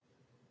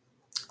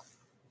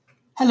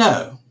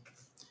Hello,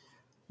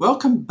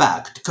 welcome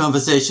back to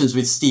Conversations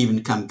with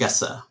Stephen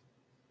Kamugas.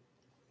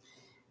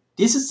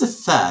 This is the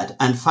third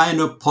and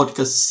final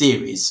podcast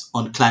series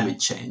on climate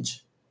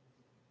change.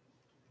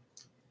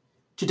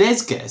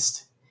 Today's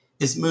guest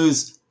is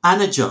Ms.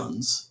 Anna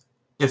Jones,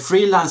 a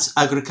freelance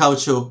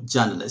agricultural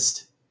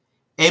journalist,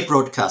 a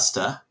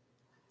broadcaster,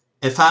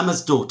 a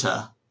farmer's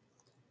daughter,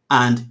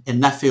 and a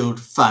Nuffield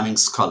Farming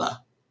Scholar.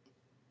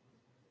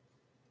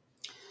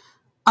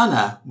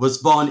 Anna was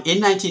born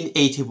in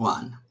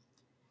 1981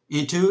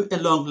 into a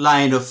long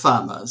line of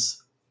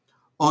farmers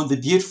on the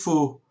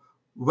beautiful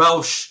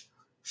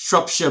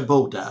Walsh-Shropshire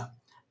border,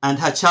 and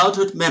her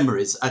childhood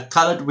memories are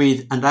coloured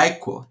with, and I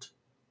quote,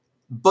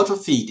 bottle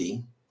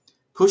feeding,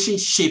 pushing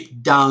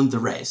sheep down the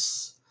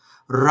race,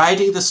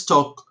 riding the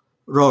stock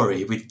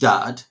lorry with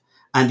Dad,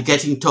 and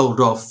getting told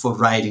off for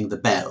riding the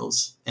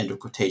bales, end of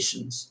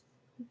quotations.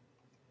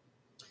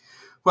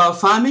 While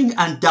farming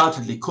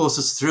undoubtedly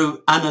courses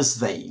through Anna's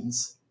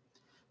veins,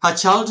 her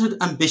childhood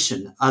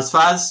ambition, as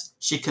far as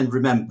she can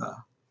remember,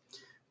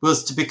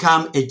 was to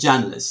become a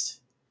journalist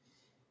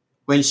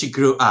when she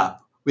grew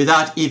up,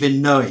 without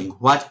even knowing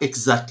what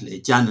exactly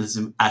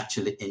journalism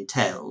actually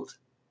entailed.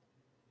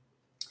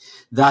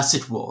 Thus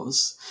it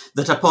was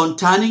that upon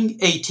turning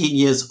 18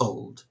 years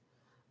old,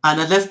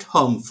 Anna left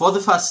home for the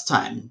first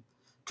time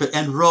to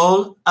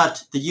enrol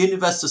at the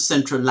University of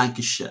Central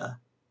Lancashire,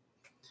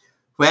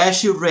 where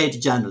she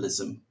read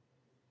journalism.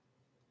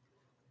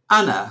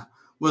 Anna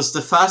was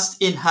the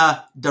first in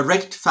her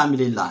direct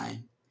family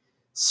line,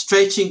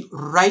 stretching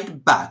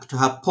right back to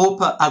her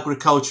pauper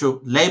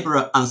agricultural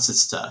labourer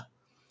ancestor,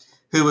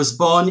 who was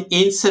born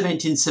in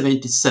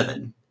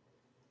 1777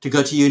 to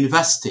go to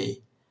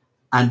university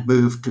and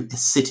move to a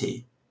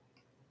city.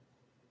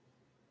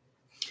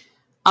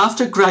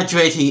 After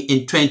graduating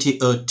in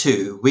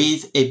 2002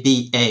 with a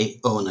BA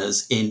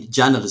honours in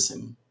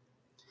journalism,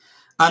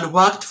 and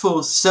worked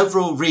for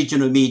several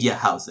regional media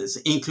houses,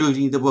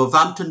 including the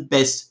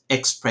Wolverhampton-based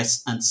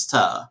Express and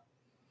Star,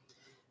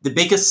 the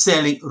biggest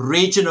selling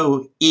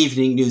regional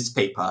evening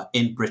newspaper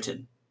in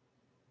Britain.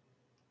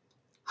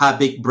 Her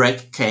big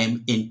break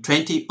came in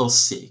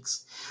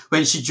 2006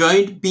 when she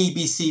joined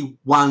BBC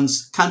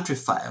One's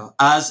Countryfile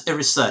as a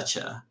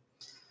researcher,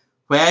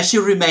 where she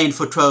remained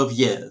for 12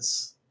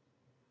 years.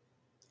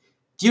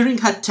 During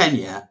her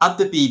tenure at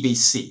the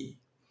BBC,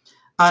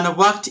 Anna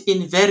worked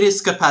in various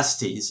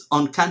capacities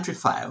on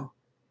Countryfile,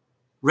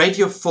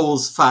 Radio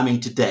 4's Farming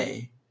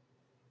Today,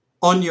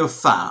 On Your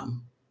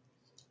Farm,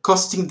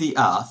 Costing the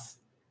Earth,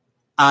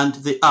 and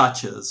The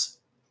Archers,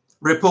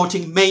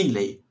 reporting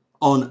mainly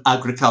on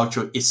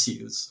agricultural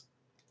issues.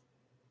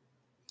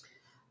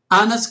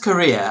 Anna's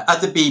career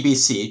at the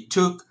BBC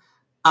took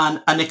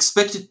an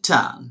unexpected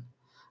turn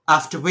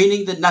after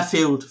winning the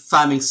Nuffield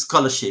Farming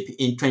Scholarship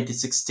in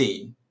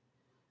 2016,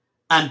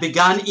 and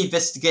began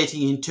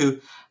investigating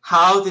into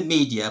how the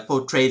media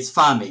portrays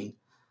farming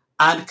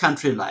and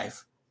country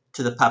life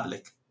to the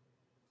public.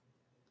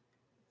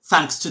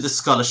 Thanks to the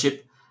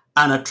scholarship,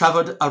 Anna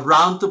travelled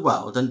around the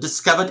world and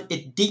discovered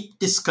a deep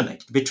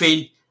disconnect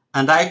between,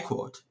 and I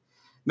quote,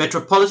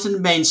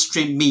 metropolitan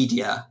mainstream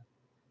media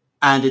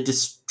and a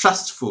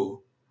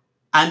distrustful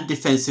and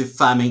defensive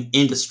farming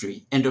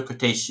industry, end of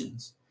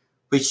quotations,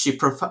 which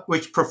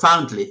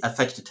profoundly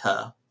affected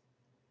her.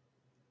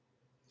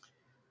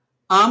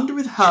 Armed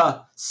with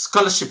her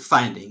scholarship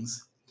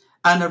findings,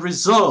 Anna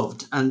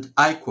resolved, and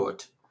I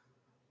quote,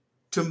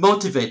 to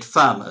motivate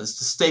farmers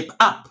to step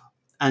up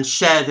and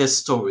share their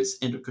stories,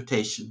 end of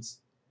quotations.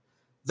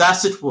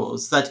 Thus it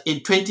was that in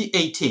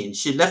 2018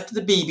 she left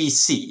the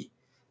BBC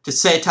to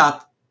set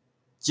up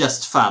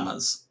Just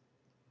Farmers.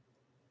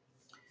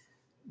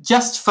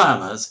 Just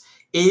Farmers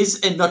is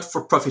a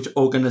not-for-profit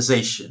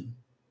organisation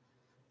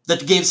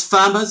that gives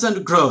farmers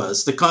and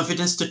growers the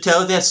confidence to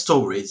tell their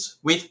stories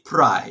with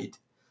pride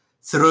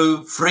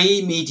through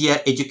free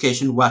media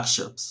education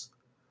workshops,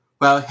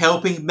 while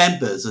helping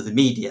members of the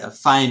media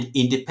find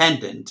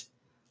independent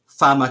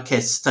farmer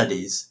case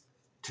studies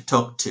to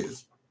talk to.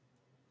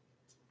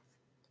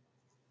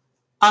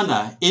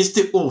 Anna is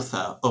the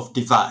author of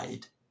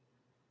Divide,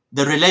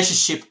 the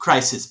relationship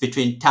crisis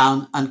between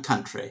town and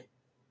country.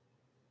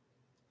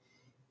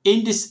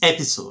 In this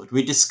episode,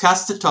 we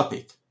discuss the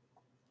topic,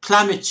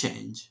 climate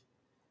change,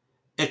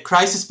 a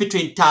crisis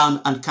between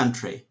town and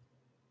country.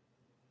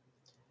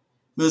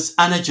 Ms.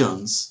 Anna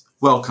Jones,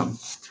 welcome.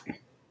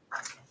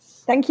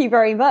 Thank you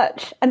very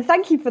much. And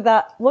thank you for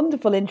that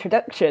wonderful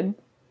introduction.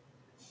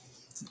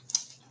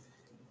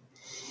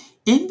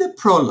 In the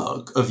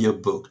prologue of your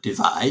book,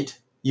 Divide,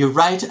 you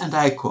write, and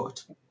I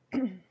quote,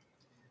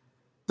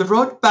 the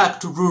road back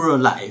to rural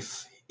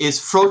life is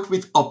fraught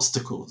with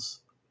obstacles.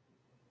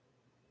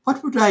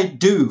 What would I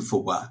do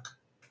for work?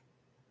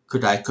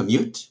 Could I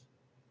commute?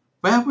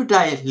 Where would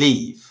I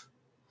live?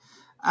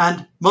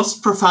 And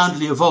most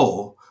profoundly of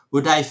all,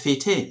 would I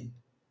fit in?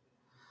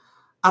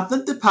 I'm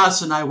not the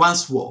person I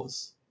once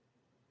was.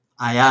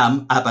 I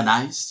am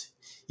urbanized,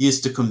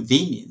 used to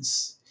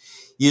convenience,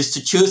 used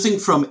to choosing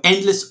from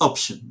endless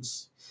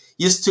options,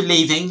 used to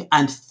living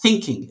and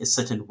thinking a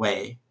certain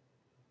way.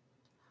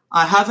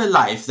 I have a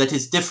life that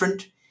is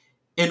different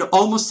in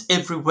almost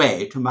every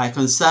way to my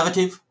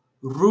conservative,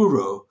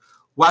 rural,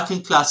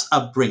 working class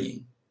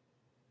upbringing.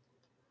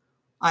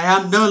 I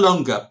am no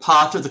longer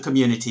part of the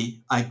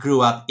community I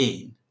grew up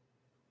in.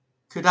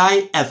 Could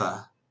I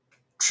ever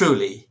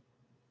truly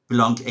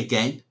belong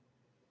again?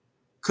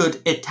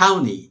 Could a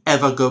townie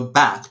ever go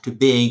back to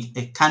being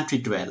a country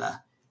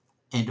dweller?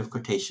 End of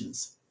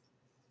quotations.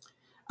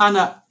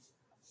 Anna,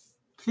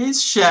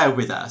 please share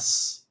with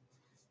us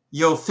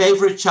your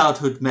favorite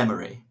childhood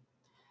memory,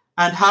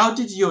 and how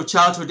did your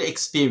childhood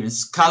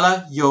experience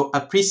color your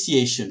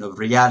appreciation of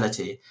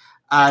reality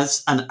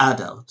as an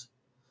adult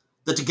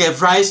that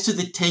gave rise to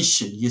the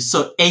tension you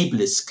so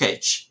ably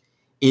sketch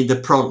in the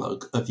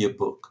prologue of your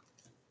book?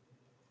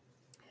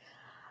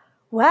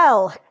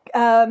 Well,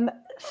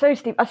 so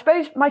Steve, I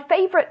suppose my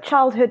favourite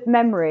childhood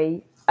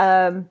memory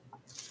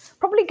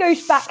probably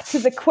goes back to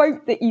the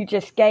quote that you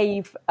just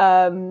gave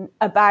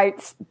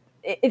about.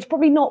 It's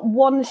probably not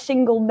one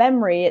single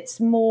memory. It's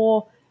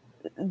more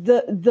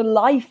the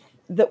life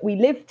that we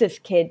lived as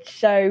kids.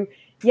 So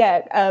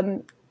yeah,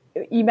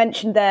 you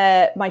mentioned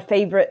there my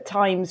favourite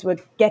times were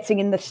getting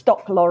in the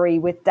stock lorry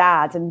with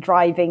Dad and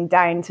driving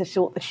down to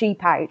sort the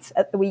sheep out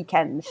at the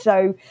weekends.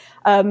 So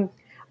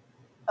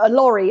a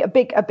lorry, a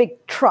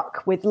big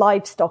truck with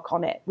livestock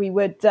on it. We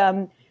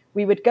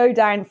would go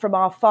down from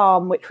our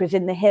farm, which was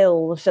in the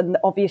hills, and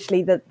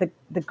obviously the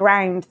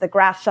ground, the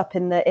grass up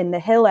in the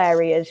hill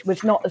areas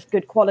was not as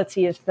good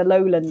quality as the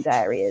lowland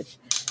areas.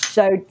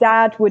 So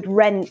Dad would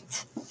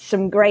rent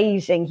some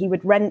grazing. He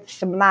would rent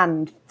some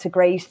land to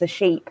graze the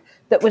sheep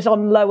that was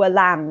on lower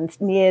land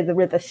near the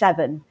River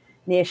Severn,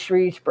 near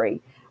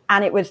Shrewsbury.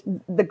 And it was,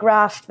 the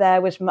grass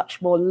there was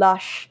much more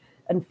lush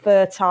and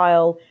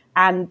fertile,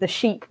 and the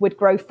sheep would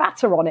grow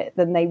fatter on it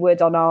than they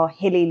would on our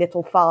hilly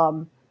little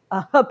farm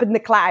up in the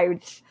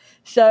clouds.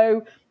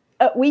 So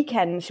at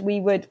weekends, we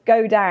would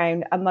go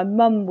down and my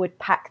mum would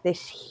pack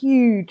this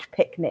huge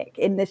picnic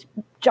in this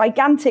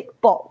gigantic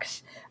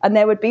box, and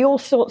there would be all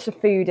sorts of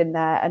food in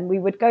there. And we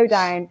would go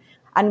down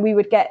and we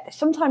would get,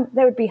 sometimes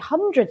there would be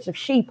hundreds of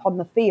sheep on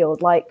the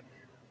field, like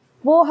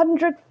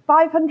 400,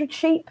 500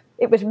 sheep.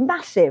 It was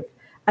massive.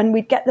 And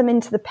we'd get them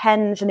into the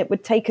pens, and it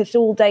would take us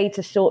all day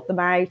to sort them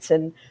out.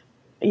 And,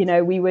 you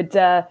know, we would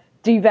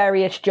do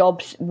various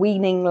jobs,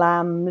 weaning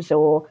lambs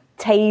or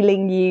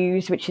tailing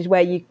ewes, which is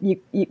where you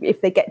if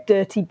they get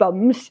dirty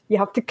bums, you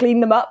have to clean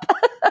them up.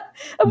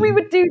 And we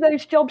would do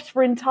those jobs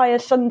for entire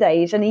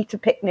Sundays and eat a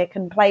picnic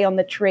and play on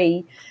the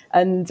tree.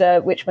 And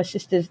which my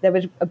sisters, there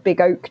was a big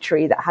oak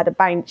tree that had a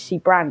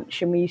bouncy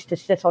branch, and we used to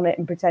sit on it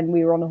and pretend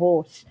we were on a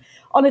horse.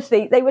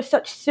 Honestly, they were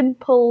such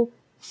simple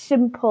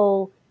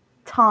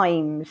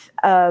times.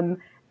 And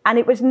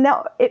it was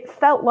not, it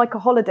felt like a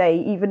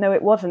holiday, even though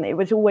it wasn't. It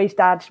was always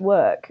Dad's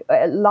work.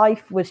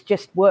 Life was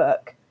just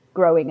work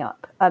growing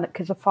up, and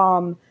because a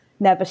farm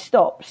never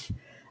stops.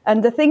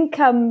 And I think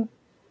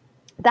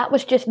that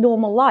was just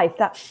normal life.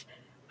 That's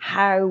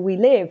how we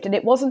lived. And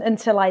it wasn't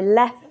until I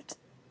left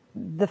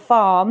the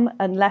farm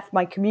and left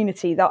my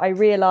community that I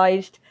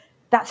realised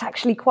that's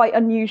actually quite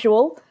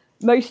unusual.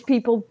 Most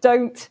people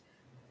don't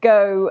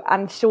go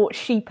and sort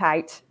sheep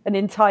out an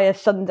entire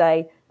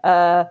Sunday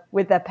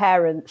with their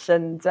parents,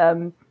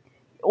 and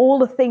all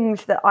the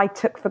things that I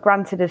took for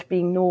granted as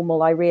being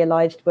normal, I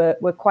realised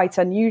were quite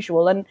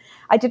unusual. And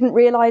I didn't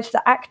realise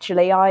that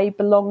actually I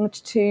belonged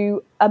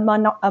to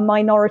a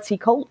minority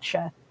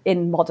culture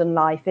in modern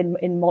life,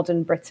 in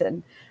modern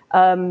Britain.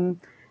 And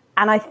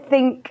I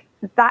think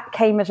that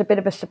came as a bit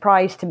of a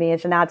surprise to me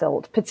as an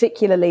adult,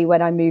 particularly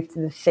when I moved to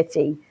the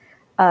city,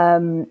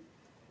 that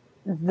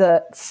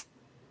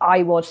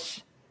I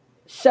was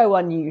so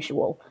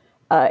unusual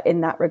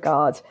in that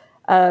regard.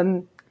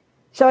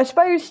 So I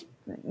suppose,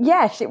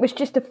 yes, it was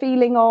just a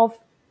feeling of,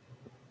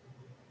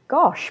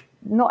 gosh,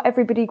 not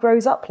everybody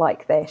grows up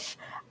like this.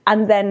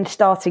 And then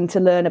starting to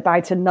learn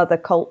about another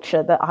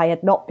culture that I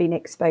had not been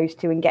exposed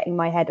to, and getting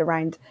my head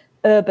around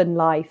urban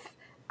life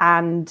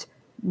and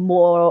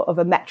more of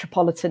a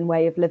metropolitan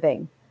way of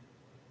living.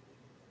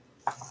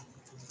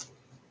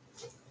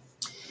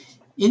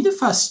 In the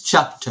first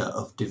chapter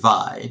of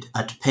Divide,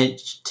 at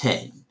page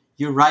 10,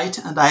 you write,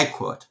 and I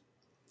quote,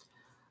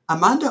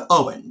 Amanda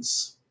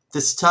Owens,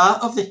 the star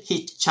of the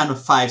hit Channel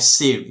 5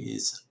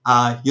 series,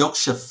 Our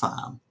Yorkshire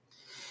Farm,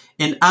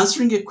 in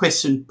answering a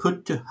question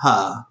put to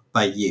her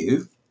by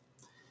you,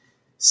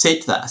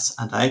 said thus,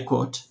 and I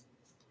quote,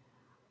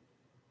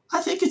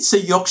 I think it's a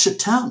Yorkshire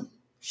term,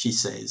 she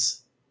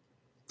says.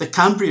 The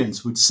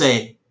Cambrians would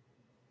say,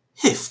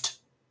 hift.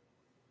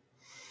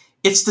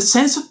 It's the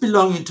sense of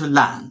belonging to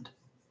land.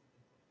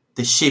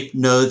 The sheep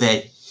know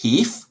their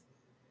heath,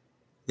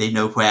 they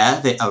know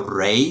where they are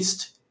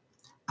raised,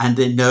 and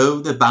they know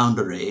the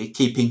boundary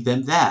keeping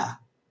them there.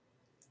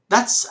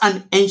 That's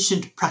an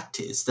ancient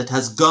practice that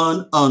has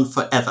gone on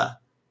forever.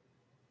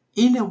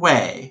 In a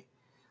way,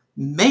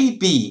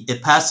 maybe a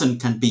person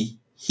can be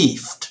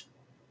heafed.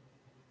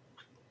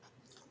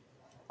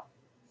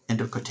 End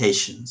of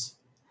quotations.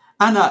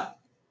 Anna,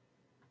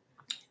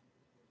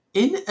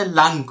 in a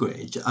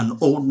language an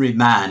ordinary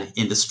man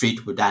in the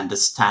street would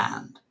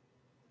understand.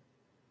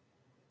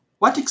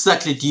 What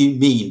exactly do you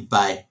mean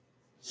by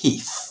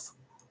heath?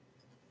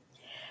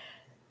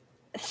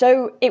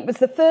 So it was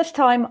the first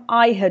time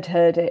I had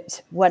heard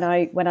it when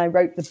I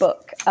wrote the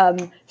book.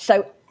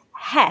 So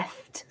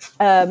heft,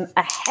 a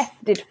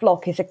hefted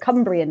flock, is a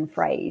Cumbrian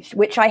phrase,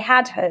 which I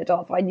had heard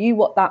of. I knew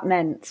what that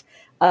meant.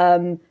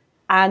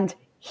 And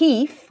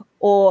heath,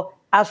 or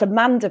as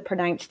Amanda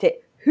pronounced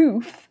it,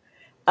 hoof,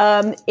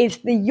 is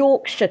the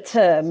Yorkshire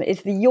term,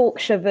 is the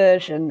Yorkshire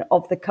version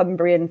of the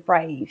Cumbrian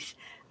phrase.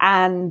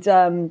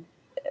 And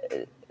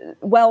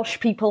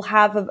Welsh people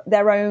have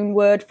their own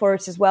word for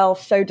it as well.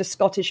 So do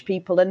Scottish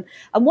people. And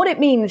what it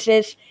means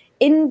is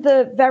in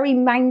the very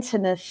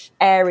mountainous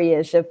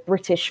areas of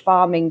British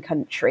farming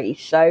country.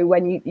 So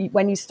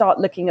when you start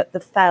looking at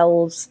the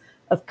fells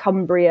of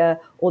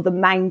Cumbria or the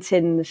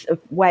mountains of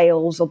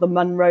Wales or the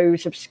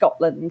Munros of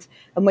Scotland,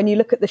 and when you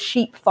look at the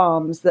sheep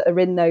farms that are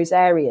in those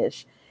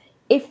areas,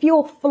 if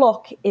your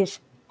flock is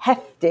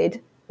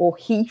hefted or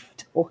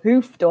heafed or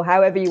hoofed or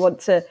however you want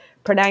to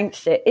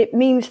pronounce it, it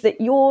means that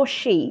your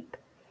sheep,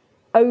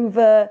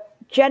 over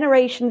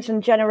generations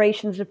and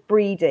generations of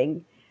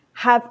breeding,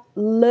 have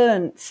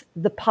learnt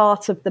the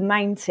part of the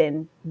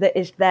mountain that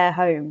is their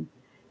home.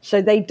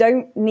 So they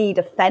don't need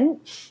a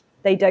fence,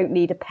 they don't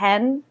need a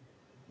pen.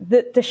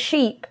 The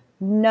sheep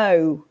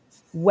know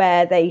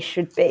where they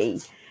should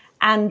be.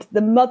 And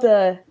the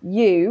mother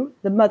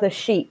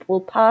sheep,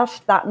 will pass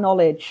that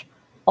knowledge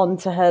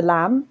onto her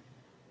lamb.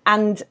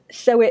 And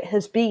so it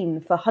has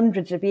been for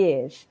hundreds of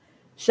years.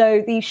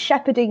 So these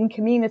shepherding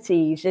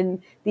communities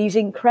in these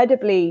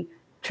incredibly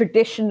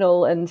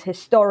traditional and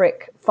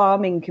historic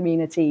farming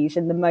communities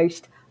in the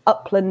most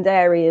upland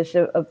areas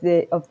of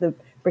the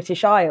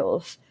British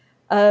Isles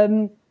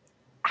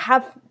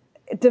have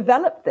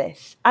developed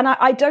this. And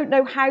I don't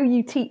know how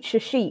you teach a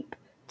sheep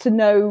to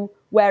know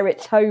where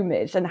its home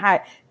is and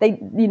how they,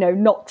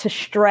 not to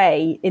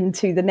stray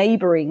into the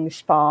neighbouring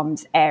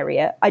farm's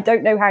area. I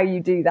don't know how you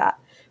do that.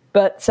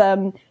 But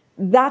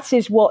that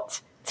is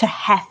what to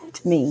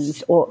heft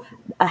means, or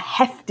a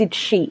hefted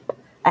sheep,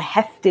 a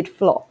hefted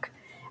flock.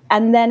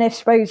 And then I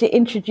suppose it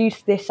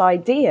introduced this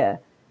idea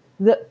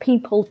that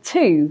people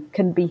too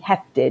can be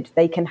hefted.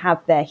 They can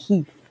have their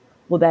heath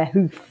or their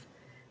hoof.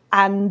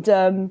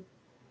 And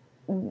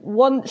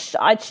once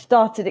I'd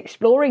started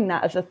exploring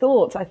that as a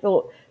thought, I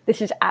thought,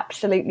 this is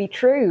absolutely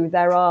true.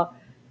 There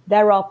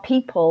are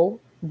people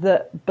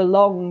that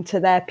belong to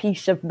their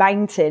piece of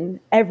mountain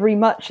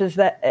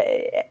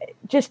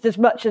just as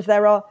much as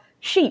there are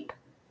sheep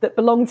that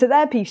belong to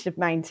their piece of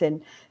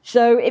mountain.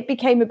 So it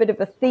became a bit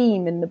of a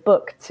theme in the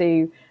book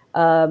to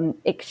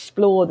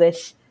explore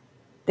this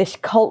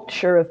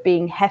culture of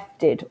being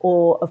hefted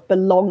or of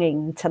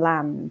belonging to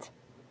land.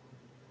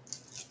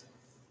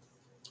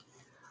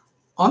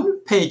 On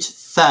page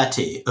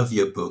 30 of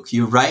your book,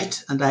 you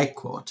write, and I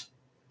quote,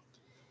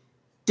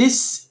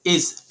 "This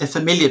is a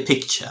familiar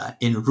picture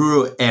in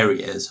rural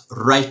areas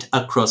right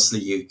across the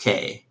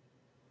UK.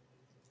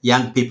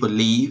 Young people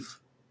leave,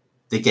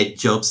 they get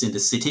jobs in the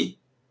city,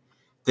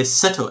 they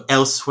settle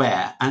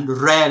elsewhere and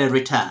rarely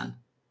return.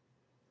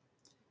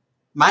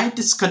 My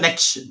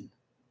disconnection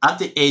at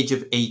the age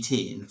of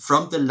 18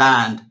 from the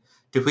land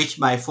to which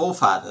my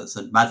forefathers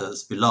and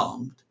mothers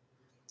belonged,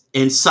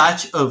 in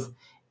search of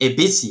a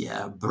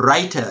busier,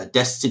 brighter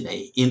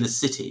destiny in the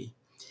city,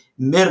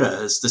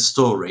 mirrors the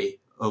story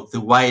of the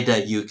wider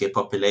UK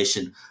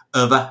population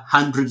over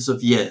hundreds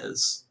of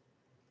years.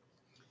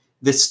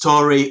 The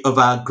story of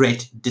our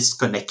great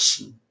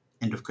disconnection."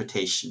 End of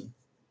quotation.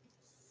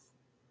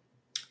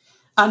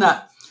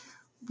 Anna,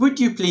 would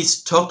you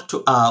please talk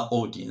to our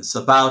audience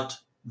about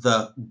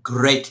the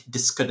great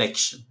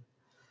disconnection?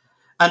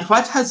 And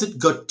what has it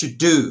got to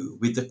do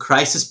with the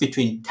crisis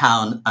between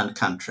town and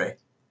country?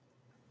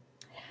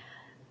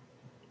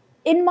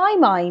 In my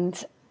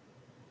mind,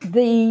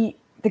 the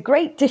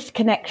great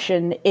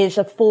disconnection is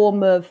a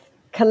form of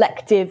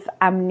collective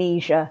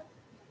amnesia,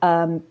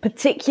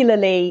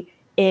 particularly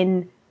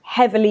in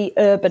heavily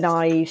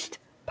urbanised,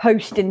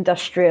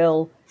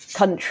 post-industrial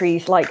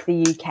countries like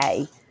the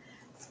UK.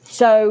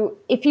 So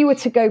if you were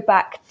to go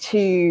back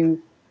to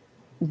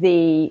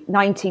the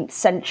 19th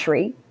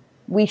century,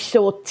 we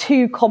saw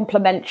two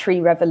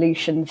complementary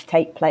revolutions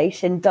take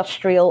place,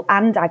 industrial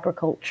and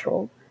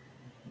agricultural.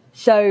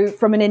 So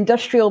from an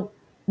industrial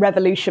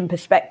revolution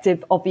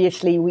perspective,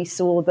 obviously we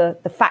saw the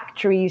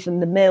factories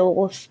and the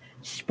mills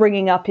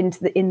springing up in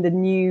the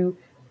new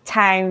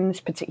towns,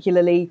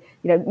 particularly,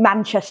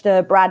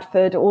 Manchester,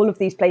 Bradford, all of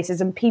these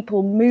places, and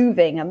people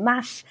moving, a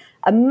mass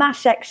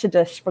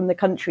exodus from the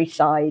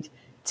countryside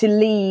to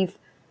leave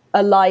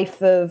a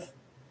life of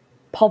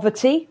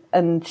poverty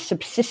and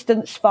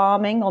subsistence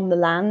farming on the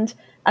land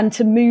and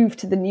to move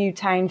to the new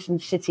towns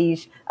and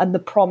cities and the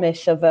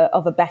promise of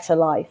a better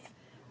life.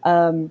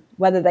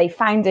 Whether they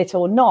found it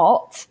or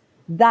not,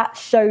 that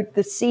sowed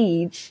the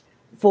seeds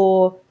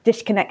for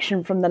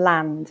disconnection from the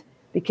land,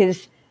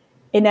 because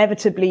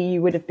inevitably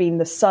you would have been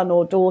the son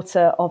or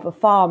daughter of a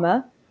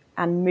farmer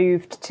and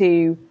moved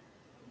to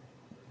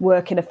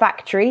work in a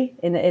factory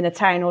in a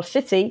town or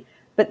city,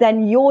 but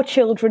then your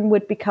children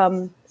would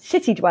become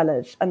city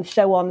dwellers, and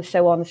so on,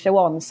 so on, so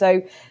on.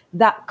 So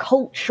that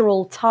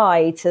cultural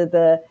tie to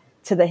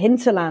the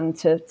hinterland,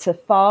 to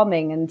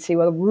farming and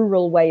to a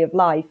rural way of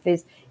life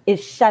is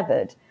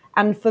severed.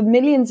 And for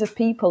millions of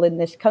people in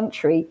this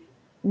country,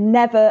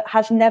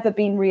 has never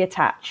been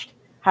reattached,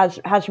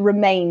 has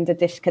remained a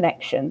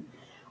disconnection.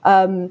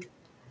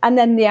 And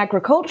then the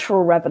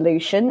agricultural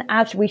revolution,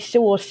 as we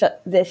saw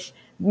this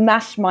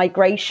mass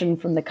migration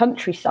from the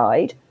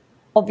countryside,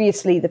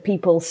 obviously the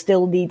people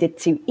still needed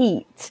to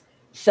eat.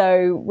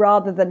 So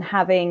rather than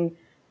having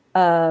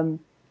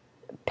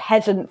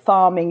peasant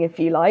farming, if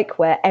you like,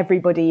 where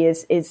everybody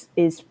is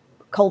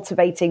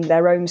cultivating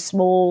their own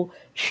small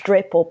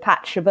strip or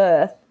patch of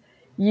earth,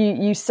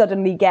 you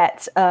suddenly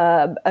get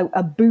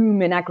a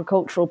boom in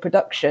agricultural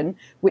production,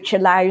 which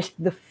allows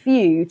the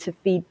few to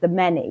feed the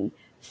many.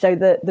 So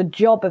the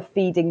job of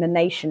feeding the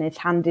nation is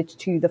handed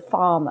to the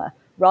farmer.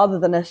 Rather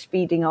than us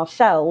feeding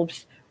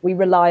ourselves, we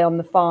rely on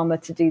the farmer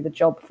to do the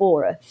job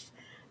for us.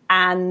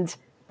 And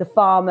the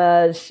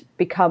farmers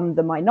become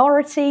the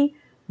minority.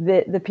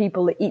 The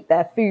people that eat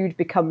their food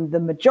become the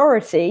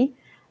majority.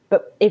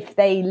 But if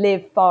they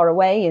live far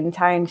away in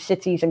towns,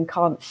 cities, and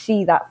can't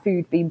see that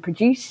food being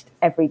produced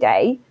every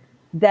day,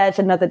 there's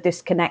another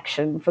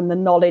disconnection from the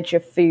knowledge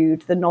of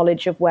food, the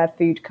knowledge of where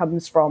food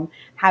comes from,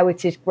 how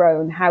it is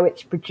grown, how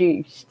it's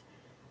produced.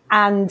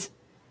 And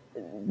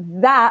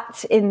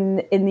that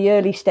in the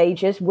early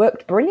stages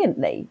worked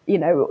brilliantly.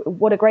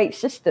 What a great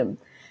system.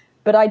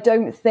 But I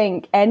don't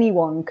think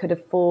anyone could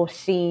have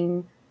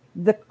foreseen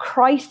the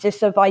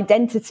crisis of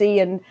identity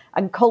and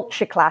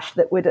culture clash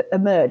that would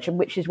emerge, and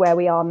which is where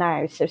we are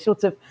now. So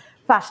sort of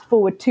fast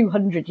forward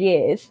 200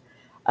 years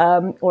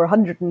or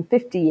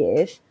 150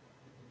 years,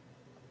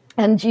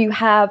 and you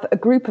have a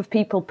group of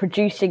people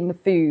producing the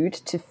food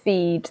to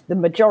feed the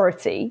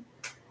majority,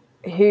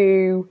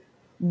 who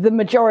the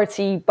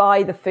majority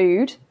buy the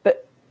food,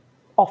 but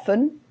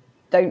often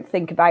don't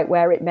think about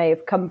where it may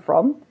have come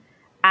from,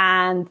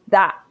 and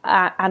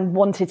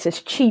want it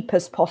as cheap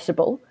as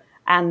possible.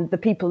 And the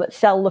people that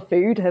sell the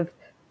food have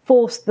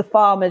forced the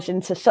farmers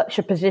into such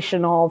a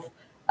position of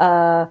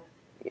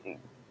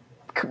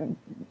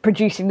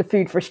producing the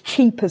food for as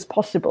cheap as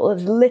possible,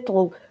 as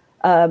little.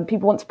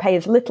 People want to pay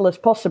as little as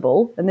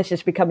possible, and this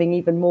is becoming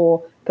even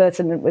more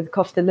pertinent with the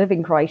cost of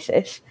living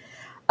crisis.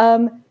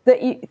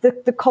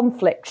 The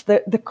conflict,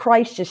 the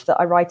crisis that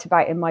I write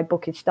about in my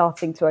book is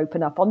starting to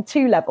open up on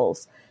two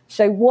levels.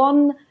 So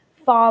one,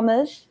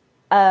 farmers.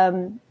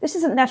 This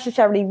isn't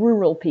necessarily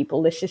rural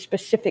people, this is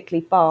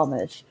specifically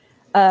farmers,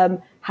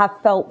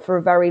 have felt for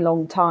a very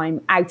long time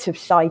out of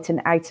sight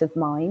and out of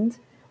mind,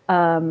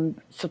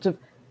 sort of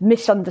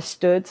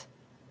misunderstood,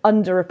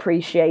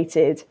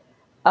 underappreciated,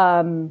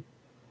 and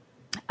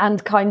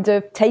kind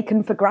of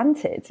taken for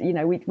granted.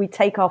 We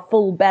take our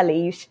full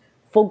bellies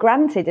for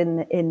granted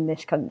in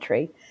this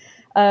country.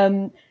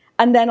 And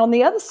then on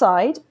the other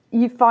side,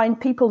 you find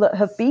people that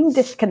have been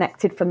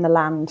disconnected from the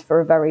land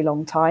for a very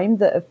long time,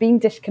 that have been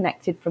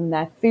disconnected from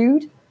their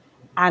food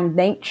and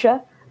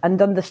nature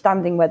and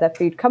understanding where their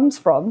food comes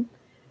from.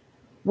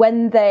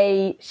 When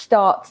they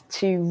start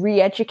to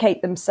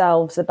re-educate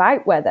themselves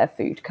about where their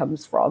food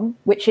comes from,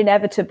 which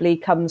inevitably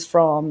comes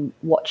from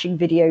watching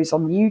videos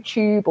on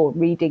YouTube or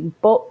reading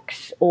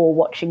books or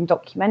watching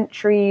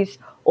documentaries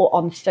or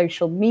on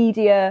social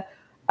media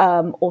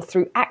or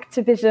through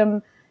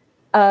activism,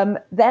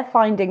 they're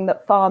finding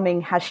that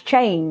farming has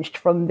changed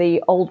from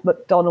the old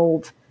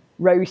MacDonald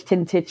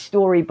rose-tinted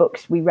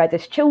storybooks we read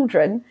as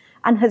children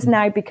and has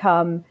now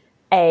become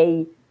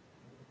a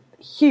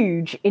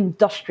huge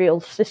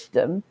industrial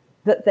system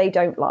that they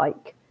don't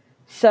like.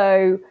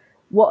 So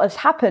what has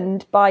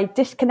happened by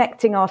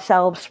disconnecting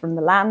ourselves from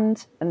the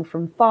land and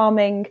from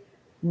farming,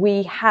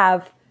 we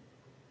have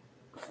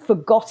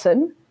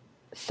forgotten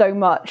so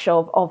much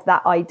of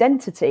that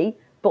identity,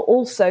 but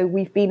also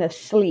we've been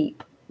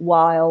asleep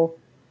while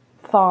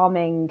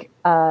farming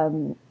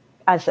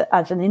as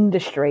an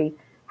industry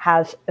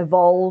has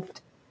evolved,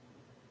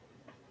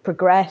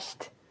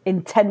 progressed,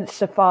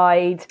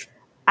 intensified,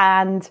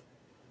 and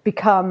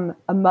become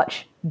a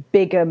much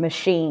bigger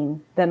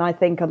machine than I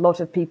think a lot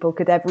of people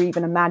could ever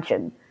even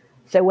imagine.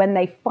 So when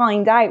they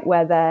find out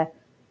where their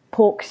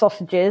pork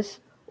sausages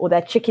or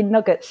their chicken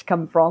nuggets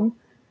come from,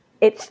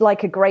 it's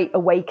like a great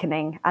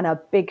awakening and a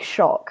big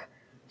shock.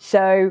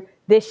 So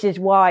this is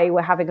why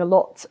we're having a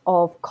lot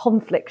of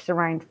conflicts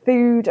around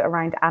food,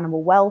 around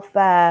animal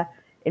welfare,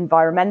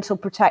 environmental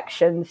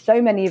protection,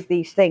 so many of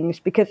these things,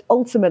 because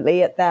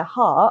ultimately at their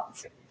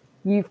heart,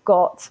 you've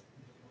got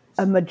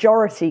a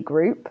majority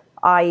group,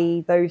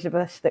 i.e. those of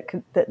us that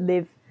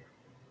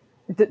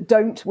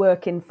don't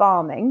work in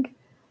farming,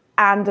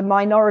 and a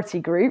minority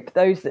group,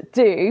 those that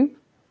do,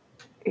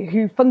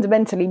 who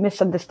fundamentally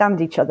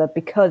misunderstand each other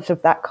because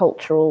of that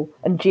cultural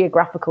and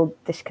geographical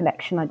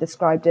disconnection I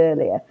described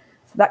earlier.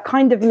 So that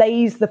kind of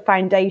lays the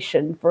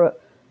foundation for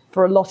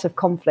a lot of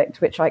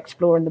conflict, which I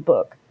explore in the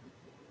book.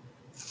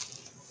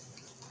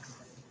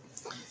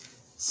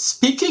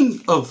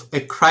 Speaking of a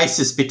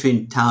crisis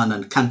between town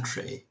and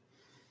country,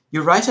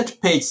 you write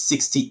at page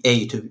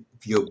 68 of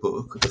your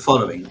book the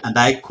following, and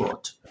I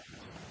quote,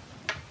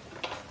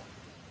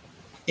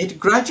 "It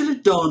gradually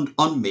dawned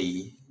on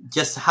me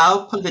just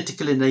how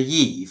politically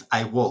naive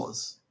I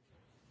was.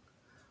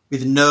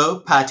 With no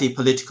party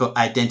political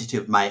identity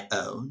of my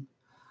own,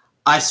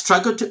 I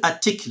struggled to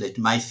articulate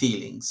my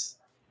feelings.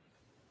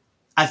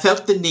 I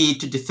felt the need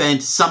to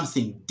defend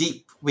something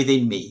deep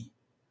within me,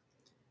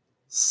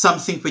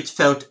 something which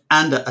felt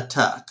under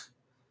attack,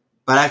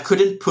 but I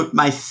couldn't put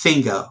my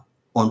finger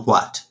on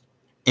what."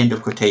 End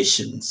of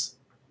quotations.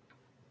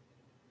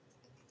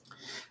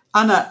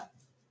 Anna,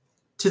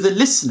 to the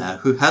listener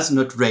who has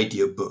not read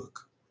your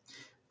book,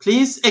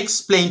 please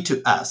explain to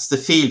us the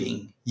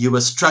feeling you were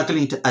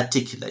struggling to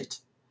articulate.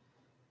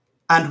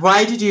 And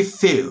why did you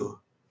feel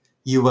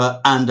you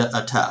were under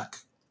attack?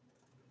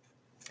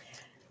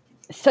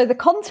 So the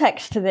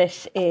context to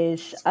this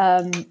is,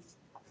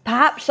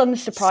 perhaps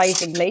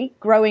unsurprisingly,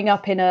 growing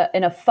up in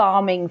a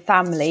farming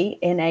family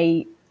in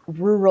a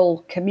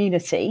rural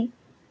community,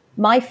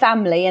 my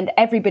family and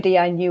everybody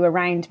I knew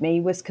around me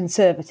was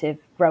conservative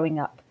growing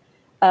up.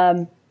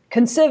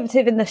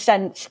 Conservative in the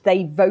sense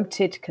they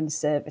voted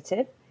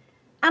conservative,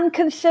 and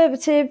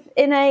conservative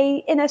in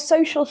a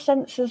social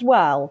sense as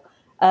well.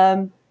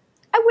 I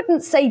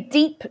wouldn't say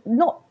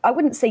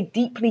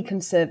deeply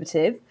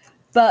conservative,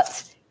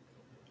 but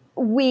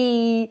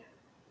we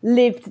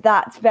lived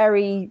that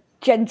very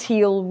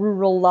genteel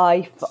rural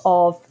life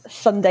of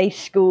Sunday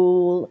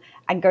school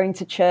and going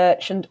to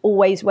church and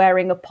always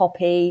wearing a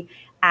poppy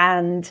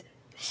and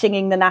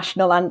singing the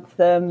national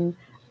anthem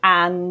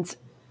and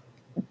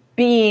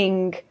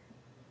being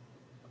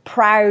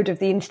proud of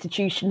the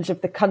institutions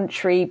of the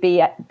country, be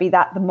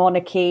that the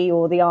monarchy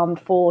or the armed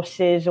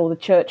forces or the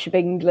Church of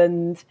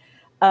England,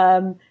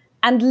 and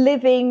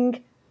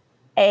living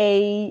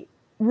a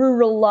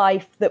rural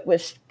life that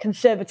was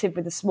conservative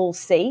with a small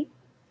c.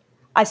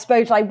 I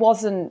suppose I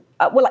wasn't,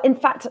 in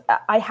fact,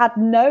 I had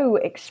no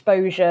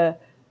exposure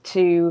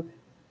to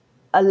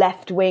a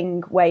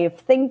left-wing way of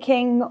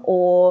thinking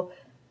or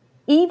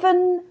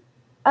even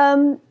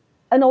an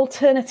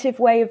alternative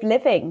way of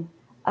living.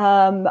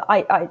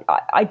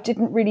 I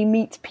didn't really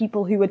meet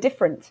people who were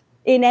different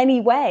in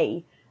any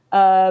way.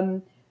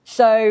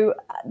 So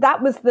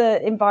that was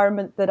the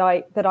environment that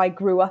I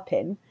grew up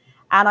in.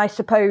 And I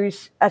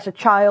suppose as a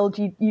child,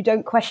 you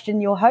don't question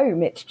your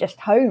home. It's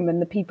just home,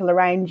 and the people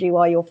around you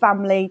are your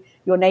family,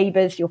 your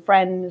neighbours, your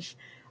friends.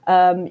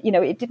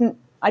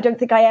 I don't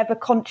think I ever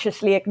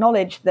consciously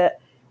acknowledged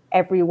that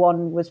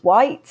everyone was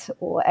white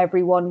or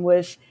everyone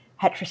was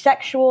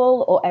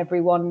heterosexual or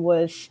everyone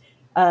was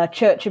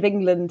Church of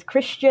England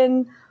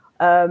Christian.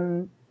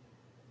 That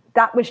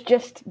was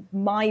just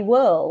my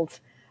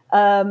world.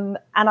 And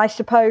I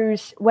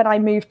suppose when I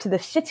moved to the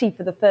city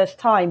for the first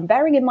time,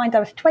 bearing in mind I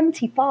was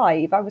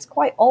 25, I was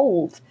quite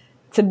old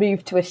to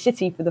move to a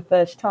city for the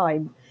first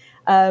time.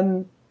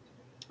 I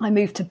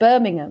moved to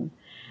Birmingham,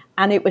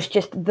 and it was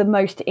just the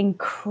most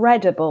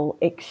incredible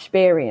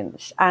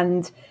experience.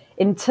 And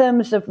in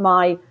terms of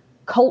my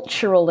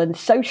cultural and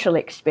social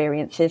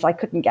experiences, I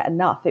couldn't get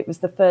enough. It was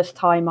the first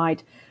time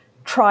I'd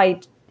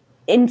tried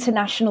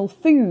international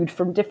food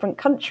from different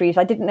countries.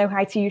 I didn't know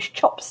how to use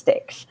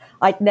chopsticks.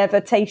 I'd never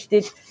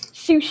tasted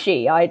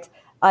sushi.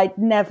 I'd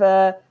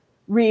never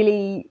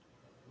really.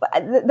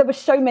 There were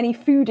so many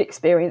food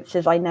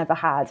experiences I never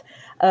had.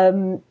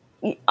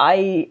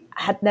 I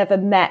had never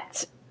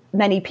met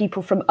many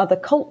people from other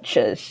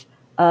cultures,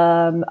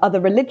 other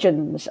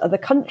religions, other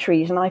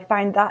countries, and I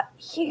found that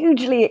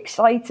hugely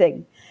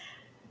exciting.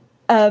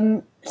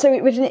 So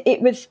it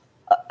was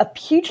a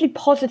hugely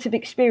positive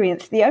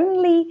experience. The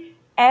only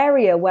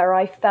area where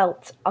I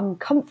felt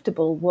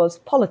uncomfortable was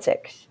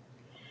politics.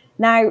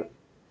 Now,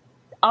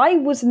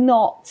 I'm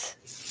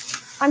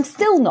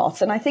still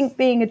not, and I think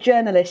being a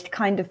journalist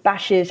kind of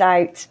bashes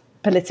out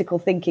political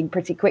thinking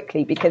pretty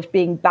quickly because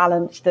being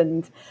balanced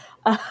and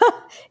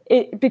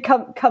it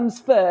comes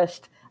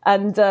first.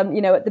 And,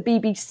 at the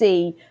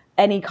BBC,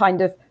 any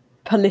kind of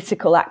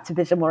political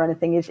activism or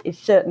anything is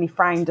certainly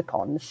frowned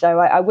upon. So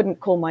I wouldn't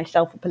call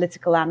myself a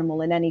political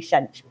animal in any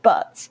sense,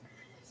 but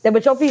there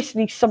was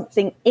obviously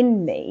something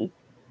in me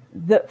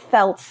that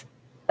felt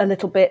a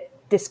little bit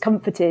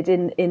discomforted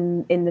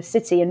in the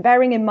city. And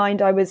bearing in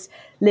mind, I was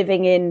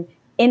living in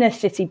inner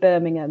city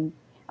Birmingham.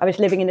 I was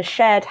living in a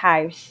shared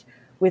house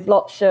with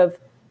lots of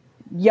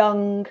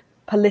young,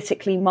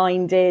 politically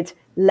minded,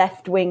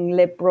 left-wing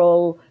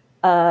liberal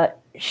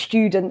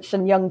students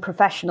and young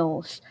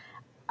professionals.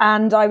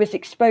 And I was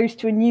exposed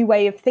to a new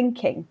way of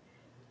thinking.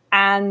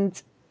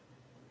 And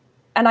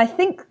I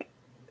think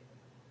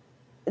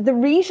the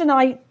reason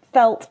I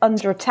felt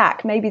under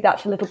attack, maybe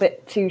that's a little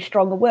bit too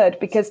strong a word,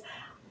 because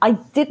I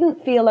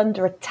didn't feel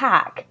under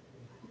attack,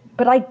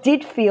 but I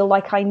did feel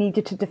like I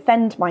needed to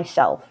defend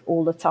myself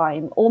all the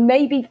time, or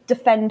maybe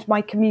defend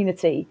my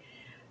community.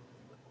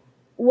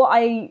 What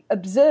I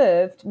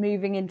observed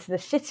moving into the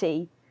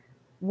city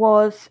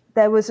was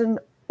there was an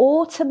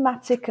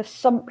automatic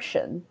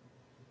assumption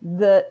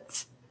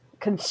that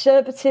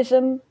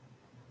conservatism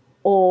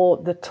or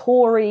the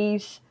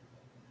Tories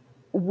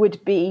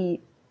would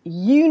be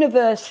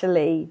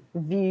universally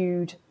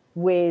viewed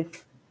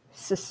with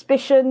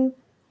suspicion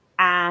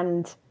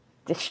and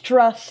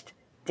distrust,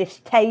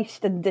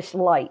 distaste and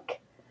dislike.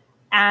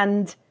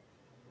 And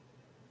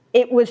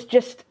it was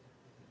just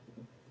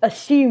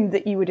assumed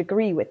that you would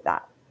agree with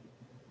that.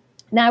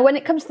 Now, when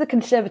it comes to the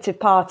Conservative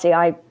Party,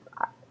 I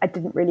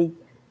didn't really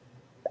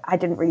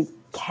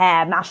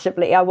care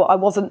massively. I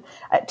wasn't,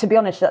 to be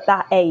honest, at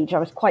that age, I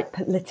was quite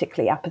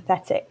politically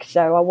apathetic.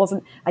 So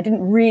I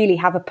didn't really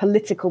have a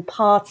political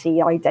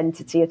party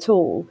identity at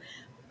all.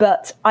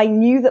 But I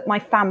knew that my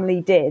family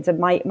did. And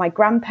my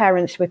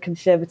grandparents were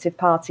Conservative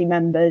Party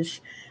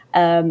members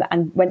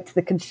and went to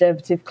the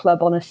Conservative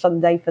Club on a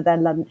Sunday for their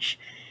lunch.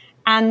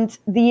 And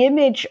the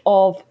image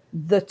of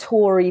the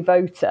Tory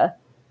voter,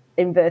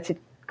 inverted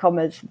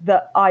commas,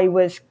 that I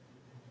was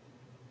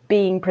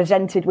being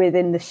presented with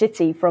in the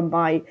city from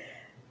my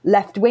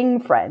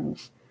left-wing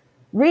friends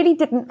really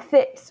didn't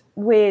fit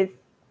with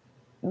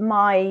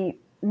my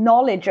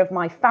knowledge of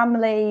my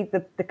family,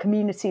 the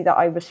community that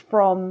I was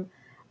from.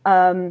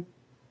 And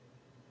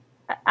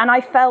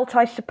I felt,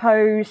 I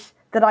suppose,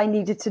 that I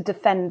needed to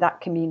defend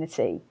that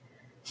community.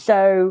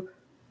 So,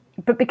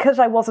 but because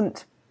I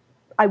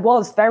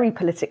was very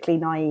politically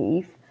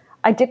naive,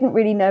 I didn't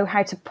really know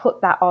how to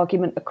put that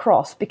argument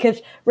across,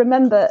 because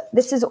remember,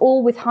 this is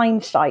all with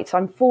hindsight.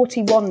 I'm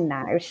 41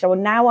 now, so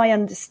now I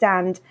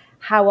understand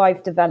how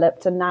I've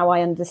developed and now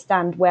I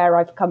understand where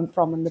I've come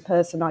from and the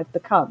person I've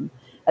become.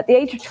 At the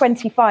age of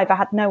 25, I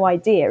had no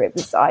idea.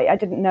 I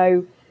didn't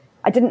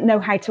know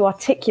how to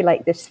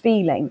articulate this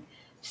feeling.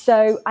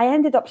 So I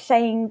ended up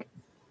saying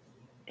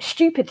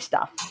stupid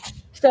stuff.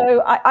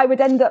 So I would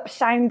end up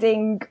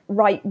sounding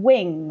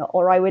right-wing,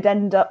 or I would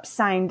end up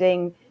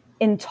sounding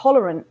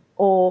intolerant,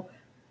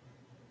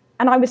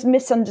 and I was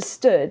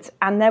misunderstood.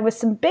 And there were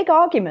some big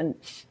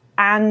arguments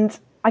and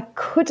I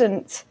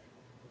couldn't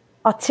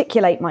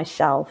articulate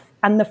myself.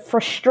 And the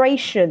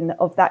frustration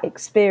of that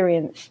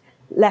experience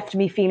left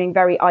me feeling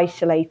very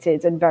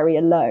isolated and very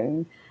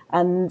alone.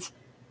 And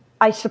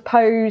I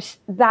suppose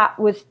that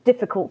was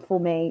difficult for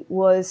me,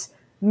 was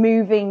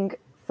moving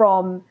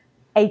from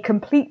a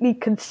completely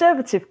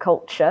conservative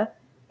culture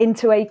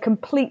into a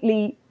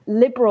completely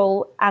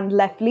liberal and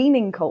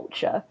left-leaning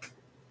culture.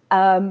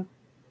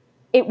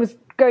 It was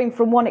going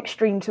from one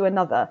extreme to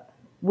another,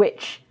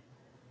 which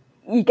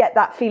you get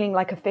that feeling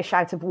like a fish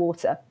out of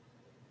water.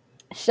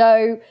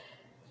 So,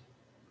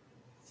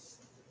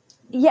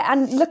 yeah,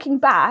 and looking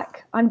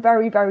back, I'm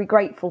very, very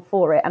grateful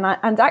for it.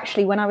 And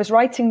actually, when I was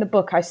writing the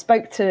book, I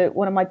spoke to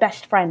one of my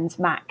best friends,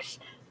 Max.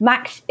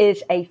 Max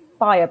is a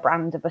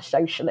firebrand of a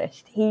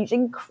socialist. He's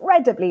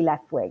incredibly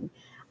left-wing.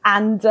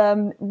 And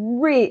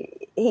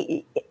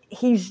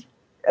he's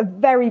a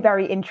very,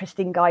 very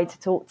interesting guy to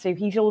talk to.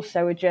 He's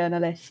also a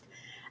journalist.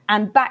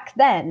 And back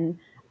then,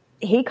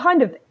 he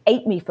kind of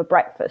ate me for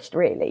breakfast,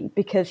 really,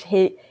 because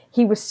he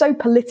was so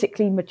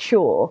politically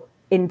mature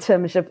in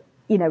terms of,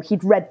 you know,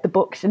 he'd read the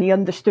books and he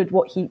understood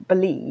what he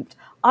believed.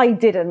 I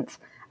didn't.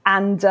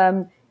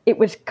 And it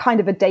was kind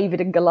of a David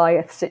and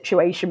Goliath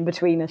situation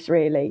between us,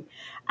 really.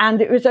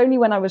 And it was only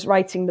when I was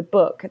writing the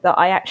book that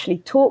I actually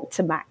talked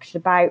to Max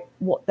about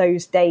what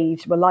those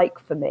days were like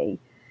for me.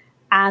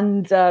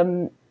 And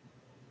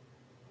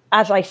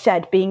as I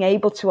said, being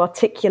able to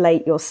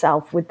articulate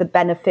yourself with the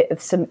benefit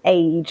of some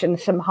age and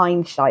some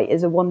hindsight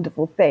is a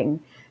wonderful thing,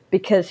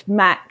 because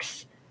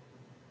Max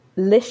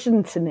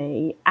listened to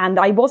me, and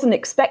I wasn't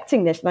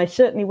expecting this, and I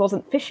certainly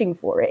wasn't fishing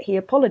for it. He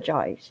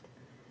apologized.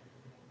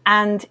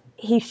 And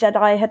he said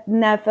I had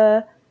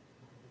never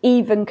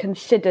even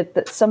considered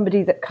that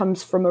somebody that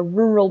comes from a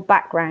rural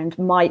background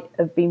might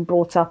have been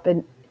brought up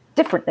in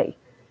differently.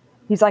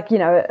 He's like, you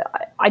know,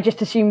 I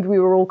just assumed we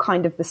were all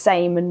kind of the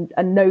same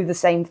and know the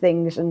same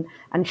things and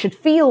should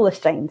feel the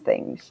same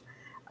things.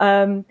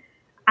 And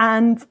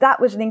that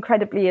was an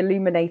incredibly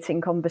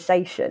illuminating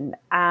conversation.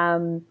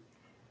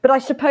 But I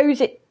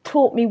suppose it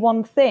taught me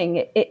one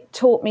thing. It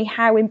taught me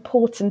how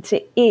important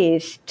it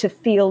is to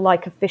feel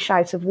like a fish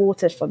out of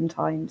water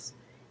sometimes.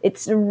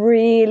 It's a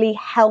really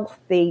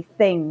healthy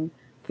thing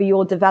for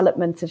your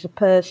development as a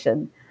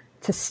person,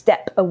 to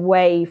step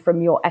away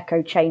from your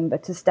echo chamber,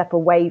 to step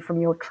away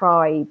from your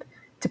tribe,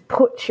 to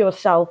put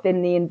yourself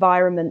in the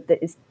environment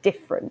that is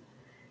different.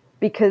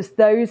 Because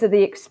those are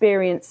the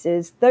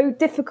experiences, though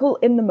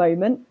difficult in the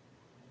moment,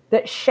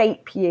 that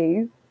shape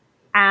you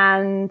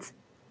and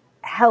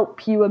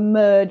help you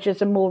emerge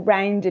as a more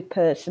rounded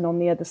person on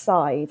the other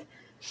side.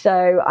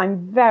 So I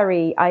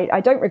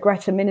don't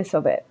regret a minute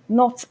of it,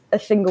 not a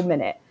single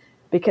minute,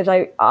 because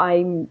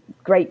I'm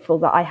grateful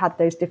that I had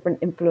those different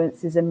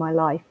influences in my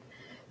life.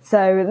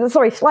 So,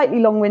 sorry, slightly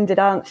long-winded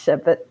answer,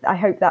 but I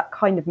hope that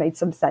kind of made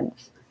some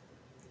sense.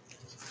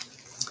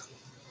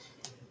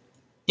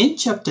 In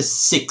chapter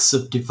 6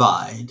 of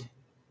Divide,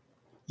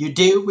 you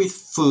deal with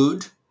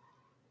food,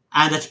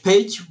 and at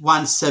page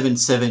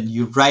 177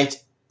 you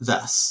write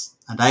thus,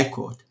 and I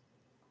quote,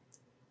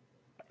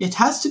 "It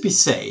has to be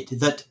said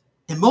that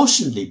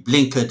emotionally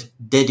blinkered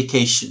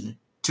dedication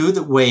to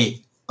the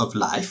way of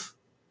life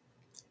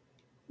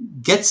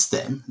gets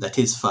them, that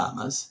is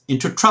farmers,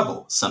 into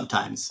trouble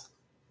sometimes.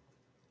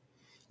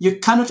 You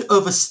cannot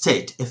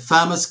overstate a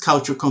farmer's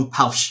cultural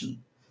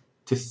compulsion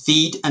to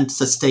feed and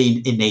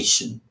sustain a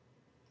nation.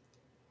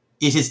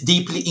 It is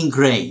deeply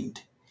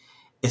ingrained,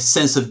 a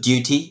sense of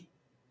duty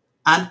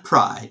and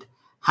pride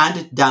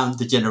handed down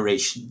the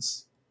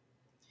generations.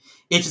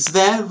 It is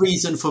their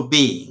reason for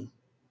being.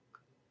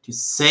 To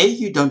say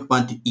you don't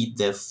want to eat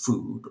their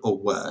food, or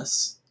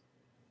worse,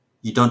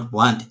 you don't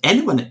want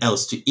anyone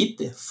else to eat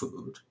their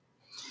food,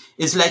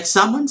 is like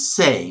someone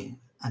saying,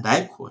 and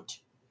I quote,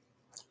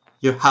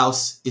 your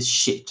house is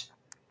shit,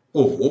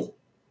 or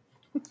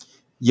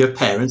your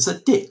parents are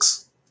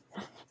dicks.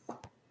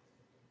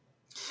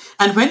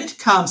 And when it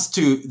comes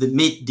to the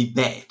meat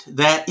debate,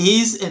 there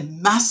is a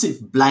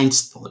massive blind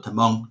spot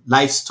among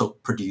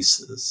livestock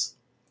producers.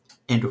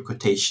 End of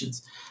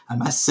quotations. I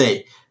must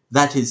say,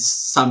 that is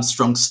some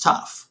strong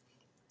stuff.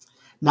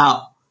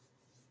 Now,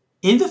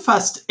 in the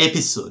first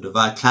episode of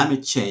our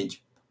climate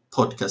change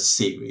podcast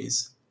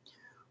series,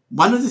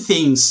 one of the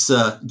things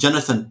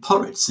Jonathan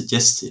Porritt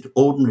suggested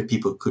ordinary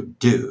people could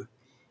do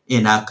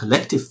in our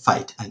collective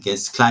fight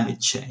against climate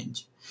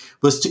change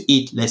was to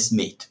eat less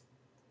meat.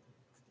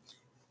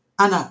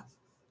 Anna,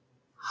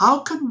 how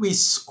can we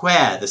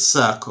square the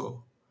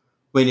circle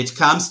when it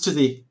comes to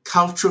the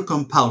cultural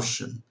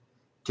compulsion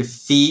to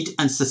feed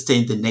and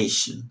sustain the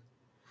nation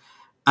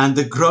and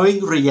the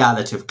growing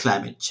reality of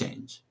climate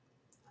change?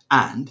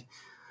 And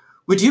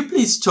would you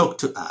please talk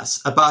to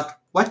us about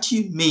what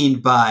you mean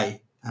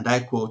by, and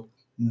I quote,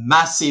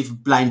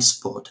 massive blind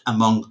spot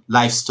among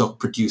livestock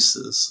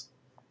producers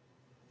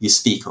you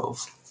speak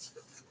of?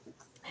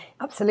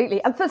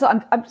 Absolutely. And first of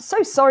all, I'm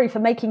so sorry for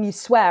making you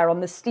swear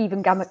on the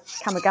Stephen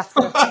Kamugas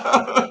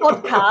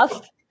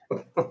podcast.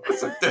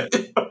 That's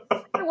okay.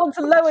 I want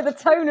to lower the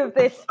tone of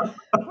this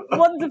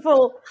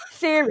wonderful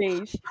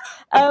series.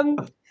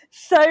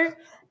 So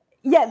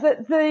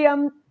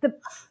the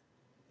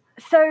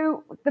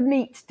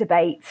meat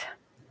debate.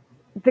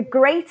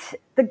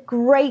 The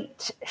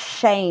great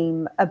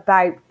shame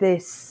about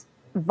this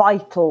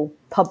vital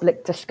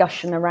public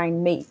discussion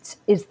around meat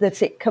is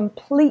that it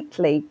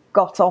completely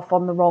got off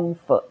on the wrong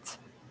foot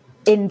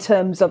in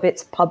terms of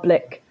the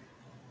public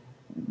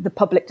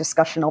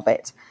discussion of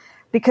it.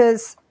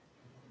 Because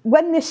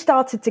when this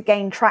started to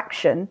gain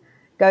traction,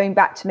 going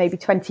back to maybe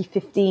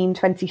 2015,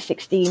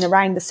 2016,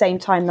 around the same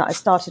time that I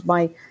started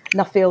my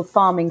Nuffield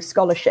Farming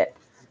Scholarship,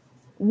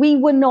 we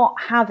were not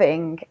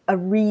having a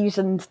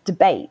reasoned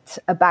debate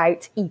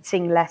about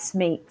eating less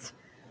meat.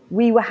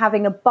 We were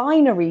having a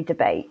binary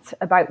debate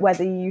about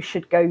whether you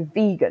should go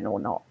vegan or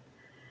not.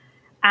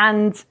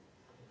 And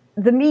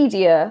the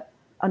media,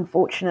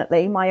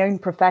 unfortunately, my own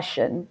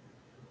profession,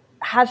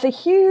 has a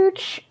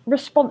huge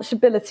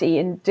responsibility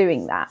in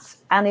doing that.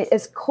 And it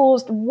has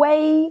caused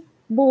way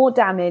more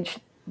damage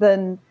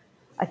than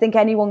I think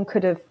anyone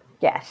could have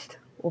guessed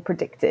or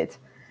predicted.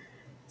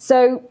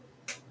 So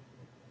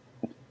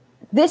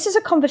this is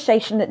a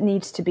conversation that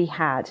needs to be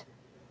had.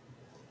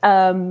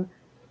 And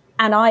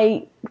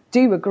I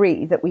do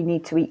agree that we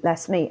need to eat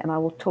less meat, and I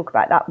will talk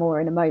about that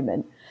more in a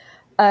moment.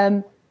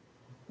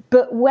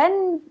 But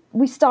when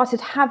we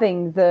started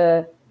having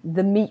the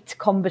meat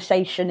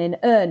conversation in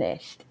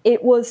earnest,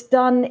 it was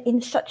done in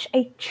such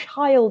a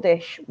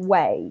childish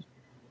way.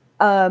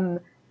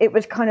 It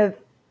was kind of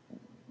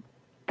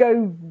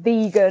go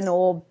vegan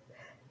or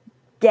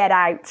get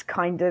out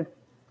kind of.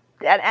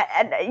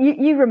 And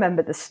you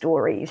remember the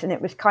stories, and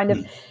it was kind of,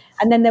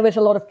 and then there was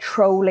a lot of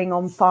trolling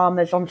on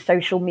farmers on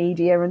social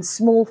media and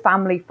small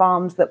family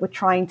farms that were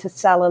trying to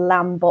sell a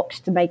lamb box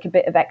to make a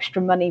bit of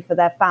extra money for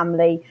their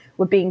family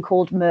were being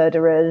called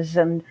murderers,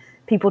 and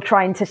people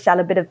trying to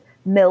sell a bit of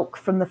milk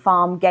from the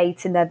farm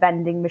gate in their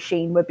vending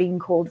machine were being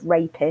called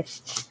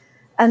rapists.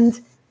 And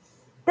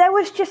there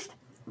was just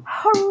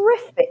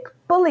horrific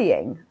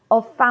bullying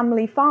of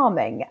family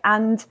farming,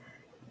 and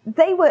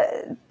they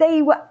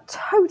were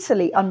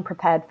totally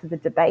unprepared for the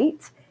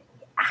debate.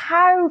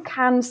 How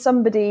can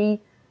somebody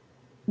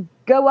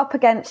go up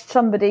against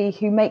somebody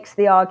who makes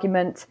the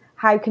argument,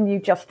 how can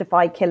you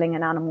justify killing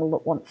an animal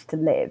that wants to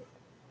live?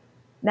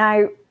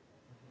 Now,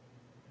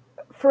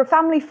 for a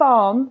family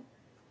farm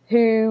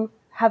who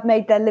have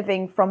made their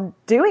living from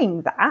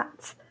doing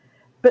that,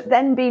 but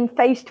then being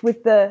faced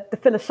with the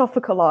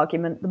philosophical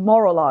argument, the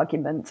moral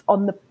argument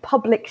on the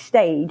public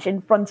stage in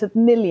front of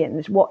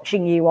millions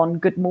watching you on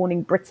Good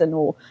Morning Britain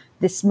or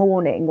This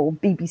Morning or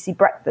BBC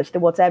Breakfast or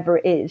whatever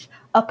it is,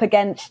 up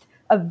against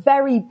a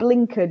very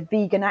blinkered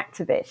vegan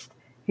activist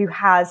who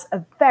has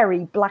a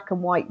very black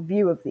and white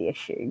view of the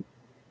issue,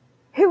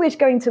 who is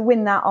going to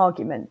win that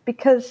argument?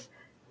 Because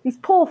these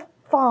poor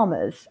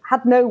farmers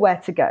had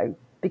nowhere to go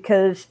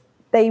because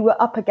they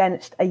were up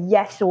against a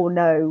yes or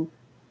no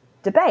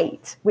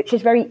debate, which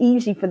is very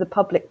easy for the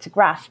public to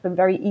grasp and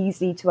very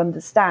easy to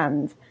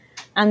understand.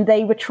 And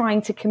they were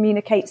trying to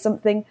communicate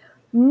something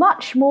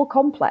much more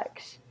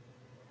complex.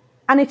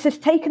 And it has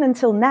taken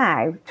until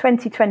now,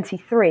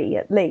 2023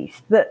 at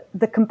least, that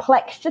the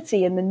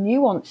complexity and the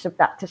nuance of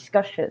that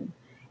discussion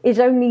is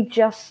only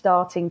just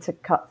starting to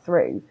cut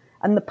through.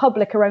 And the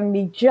public are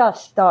only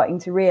just starting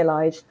to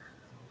realise,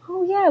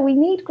 oh yeah, we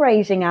need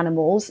grazing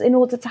animals in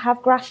order to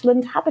have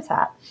grassland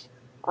habitats.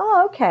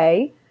 Oh,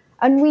 okay.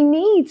 And we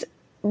need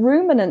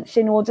ruminants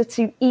in order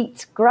to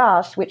eat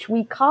grass, which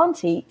we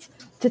can't eat,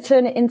 to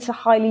turn it into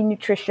highly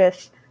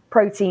nutritious,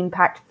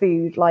 protein-packed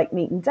food like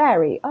meat and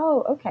dairy.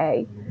 Oh,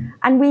 okay.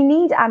 And we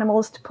need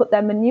animals to put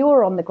their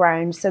manure on the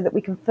ground so that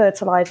we can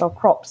fertilise our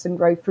crops and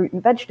grow fruit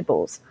and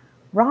vegetables.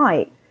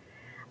 Right.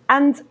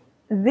 And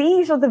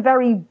these are the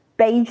very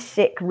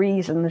basic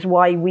reasons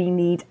why we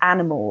need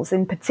animals,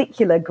 in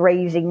particular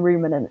grazing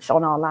ruminants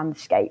on our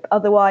landscape.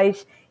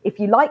 Otherwise, if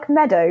you like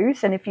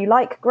meadows and if you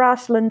like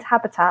grassland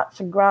habitats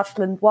and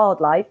grassland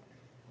wildlife,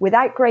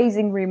 without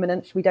grazing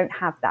ruminants, we don't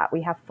have that.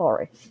 We have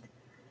forest.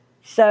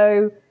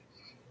 So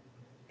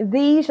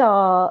these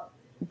are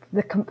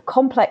the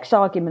complex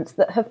arguments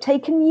that have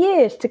taken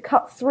years to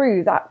cut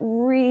through that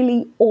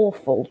really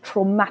awful,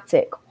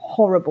 traumatic,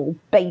 horrible,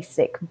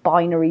 basic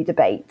binary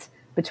debate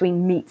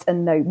between meat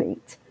and no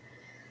meat.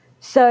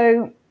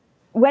 So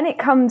when it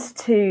comes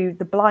to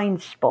the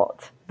blind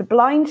spot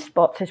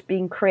has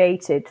been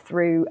created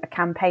through a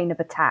campaign of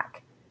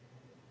attack.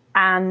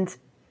 And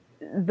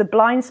the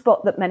blind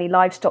spot that many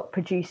livestock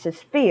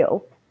producers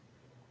feel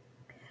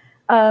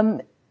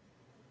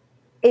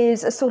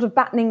is a sort of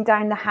battening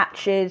down the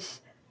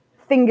hatches,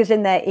 fingers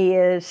in their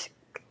ears,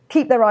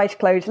 keep their eyes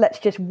closed, let's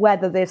just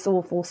weather this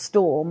awful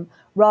storm,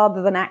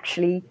 rather than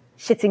actually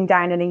sitting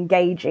down and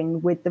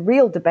engaging with the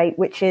real debate,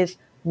 which is,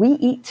 we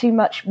eat too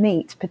much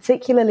meat,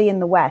 particularly in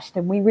the West,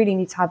 and we really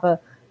need to have a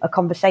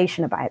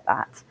conversation about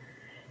that.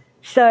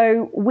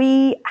 So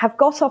we have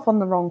got off on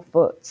the wrong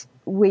foot.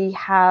 We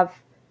have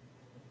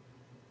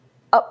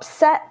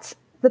upset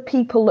the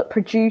people that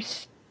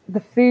produce the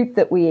food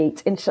that we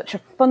eat in such a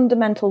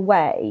fundamental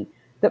way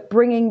that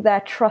bringing their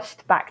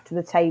trust back to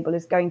the table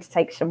is going to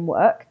take some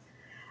work.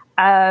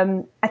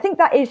 I think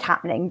that is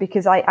happening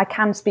because I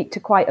can speak to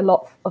quite a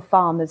lot of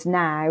farmers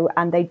now,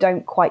 and they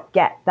don't quite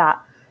get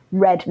that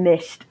red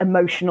mist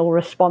emotional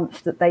response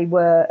that they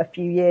were a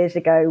few years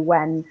ago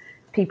when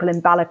people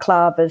in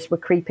balaclavas were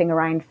creeping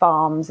around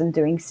farms and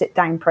doing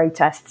sit-down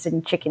protests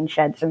in chicken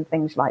sheds and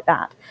things like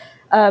that.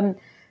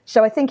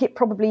 So I think it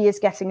probably is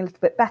getting a little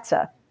bit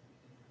better.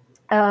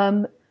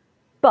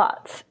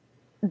 But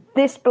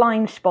this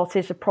blind spot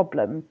is a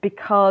problem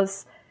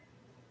because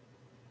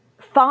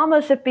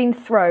farmers have been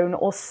thrown,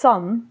 or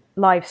some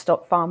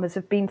livestock farmers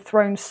have been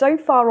thrown so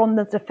far on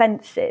the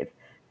defensive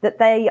that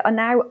they are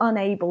now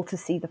unable to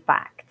see the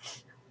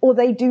facts, or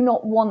they do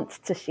not want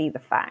to see the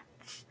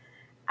facts.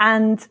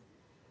 And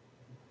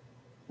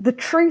the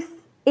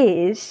truth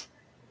is,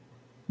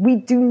 we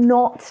do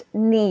not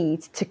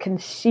need to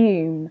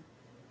consume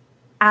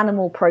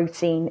animal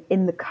protein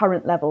in the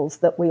current levels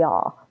that we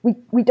are.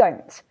 We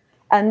don't.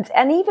 And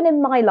even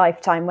in my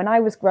lifetime, when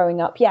I was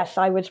growing up, yes,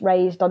 I was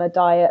raised on a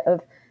diet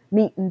of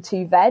meat and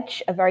 2 veg,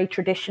 a very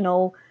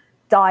traditional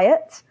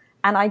diet,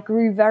 and I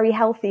grew very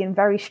healthy and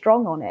very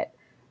strong on it.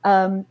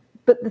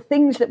 But the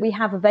things that we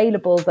have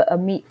available that are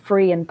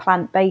meat-free and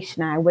plant-based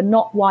now were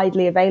not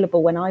widely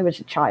available when I was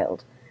a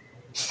child.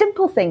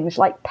 Simple things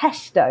like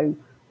pesto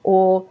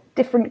or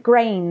different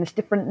grains,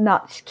 different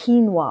nuts,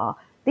 quinoa.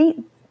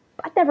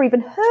 I'd never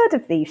even heard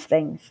of these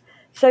things.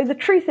 So the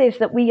truth is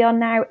that we are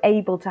now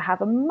able to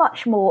have a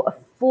much more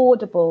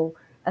affordable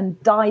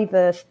and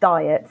diverse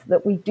diet,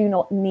 that we do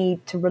not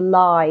need to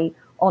rely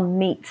on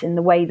meat in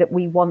the way that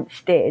we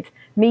once did.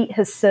 Meat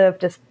has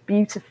served us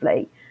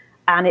beautifully,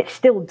 and it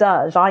still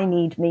does. I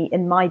need meat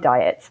in my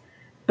diet,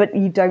 but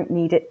you don't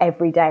need it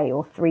every day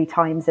or 3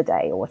 times a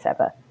day or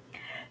whatever.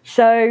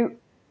 So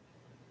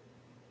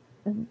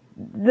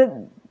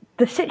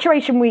the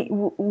situation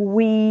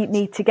we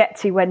need to get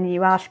to when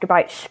you ask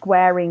about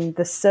squaring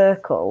the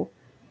circle,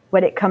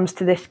 when it comes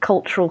to this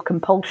cultural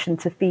compulsion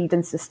to feed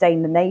and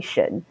sustain the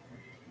nation,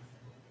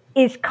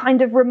 is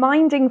kind of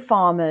reminding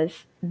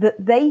farmers that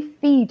they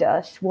feed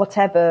us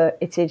whatever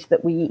it is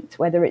that we eat,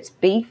 whether it's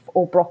beef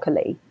or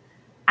broccoli.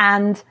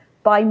 And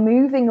by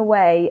moving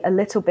away a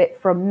little bit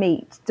from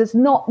meat does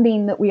not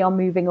mean that we are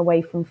moving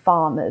away from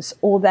farmers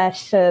or their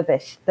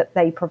service that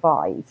they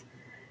provide.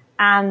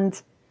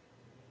 And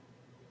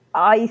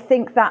I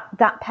think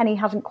that penny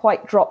hasn't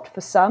quite dropped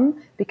for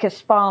some,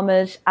 because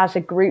farmers as a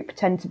group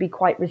tend to be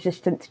quite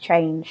resistant to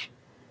change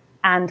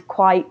and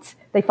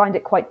they find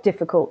it quite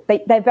difficult.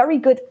 They're very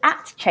good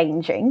at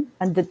changing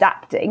and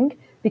adapting,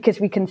 because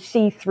we can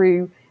see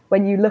through,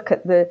 when you look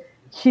at the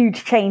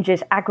huge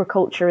changes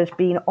agriculture has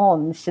been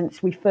on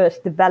since we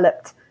first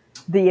developed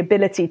the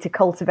ability to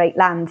cultivate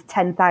land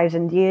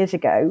 10,000 years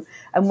ago,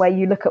 and where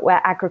you look at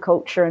where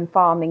agriculture and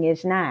farming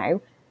is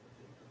now,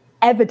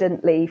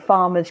 evidently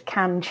farmers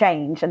can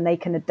change and they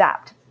can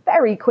adapt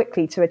very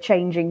quickly to a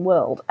changing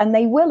world, and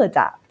they will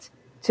adapt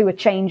to a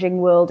changing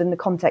world in the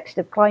context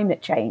of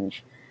climate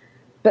change.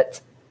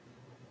 But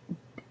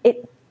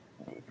it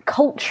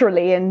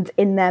culturally and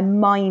in their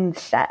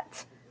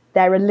mindset,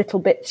 they're a little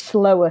bit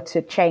slower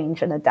to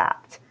change and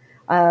adapt.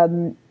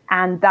 And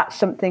that's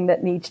something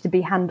that needs to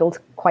be handled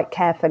quite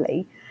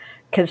carefully.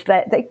 because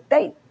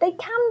they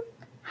can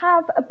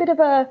have a bit of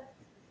a...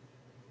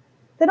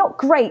 They're not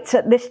great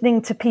at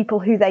listening to people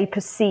who they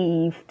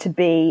perceive to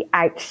be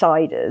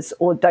outsiders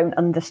or don't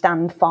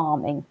understand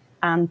farming,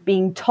 and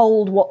being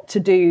told what to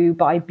do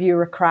by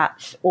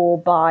bureaucrats or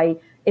by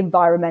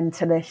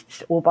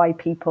environmentalists or by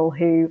people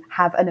who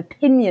have an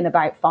opinion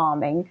about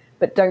farming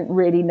but don't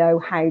really know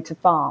how to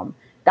farm.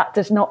 That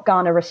does not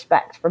garner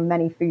respect from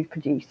many food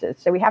producers.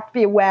 So we have to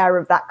be aware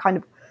of that kind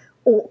of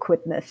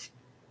awkwardness.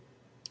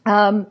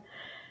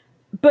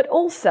 But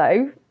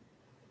also,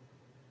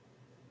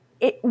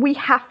 we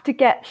have to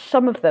get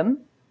some of them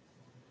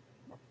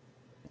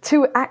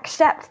to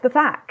accept the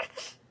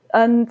facts.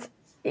 And,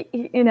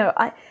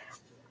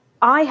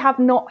 I have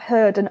not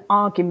heard an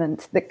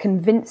argument that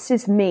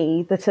convinces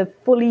me that a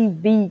fully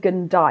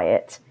vegan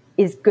diet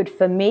is good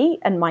for me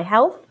and my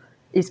health,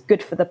 is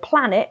good for the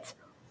planet,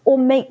 or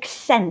makes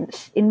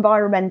sense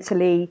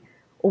environmentally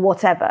or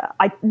whatever.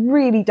 I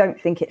really don't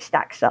think it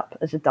stacks up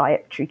as a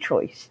dietary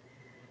choice.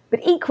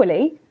 But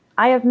equally,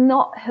 I have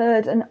not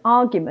heard an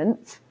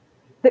argument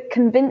that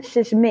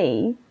convinces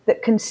me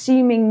that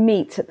consuming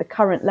meat at the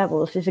current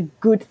levels is a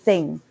good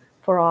thing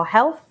for our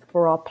health,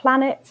 for our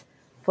planet,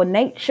 for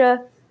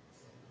nature.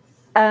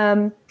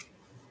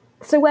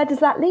 So where does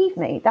that leave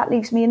me? That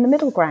leaves me in the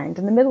middle ground,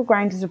 and the middle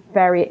ground is a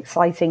very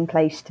exciting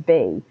place to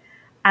be.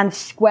 And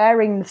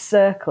squaring the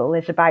circle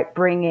is about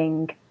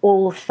bringing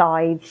all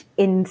sides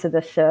into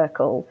the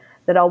circle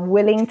that are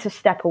willing to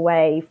step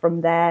away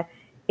from their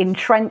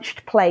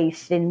entrenched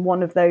place in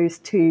one of those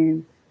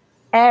two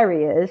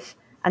areas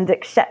and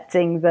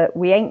accepting that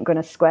we ain't going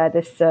to square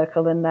this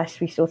circle unless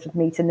we sort of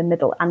meet in the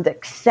middle, and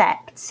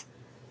accept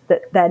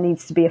that there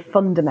needs to be a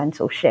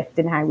fundamental shift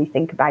in how we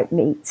think about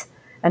meat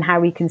and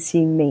how we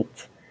consume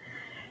meat.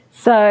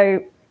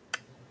 So,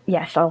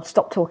 yes, I'll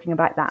stop talking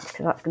about that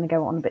because that's going to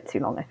go on a bit too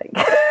long, I think.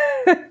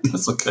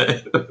 That's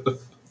okay.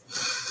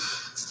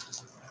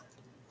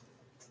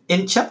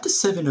 In Chapter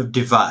 7 of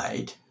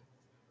Divide,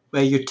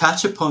 where you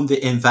touch upon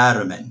the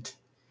environment,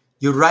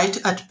 you write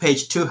at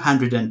page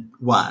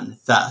 201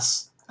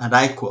 thus, and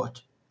I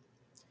quote,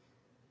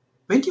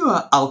 "When you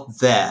are out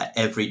there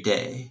every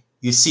day,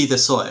 you see the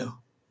soil,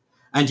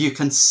 and you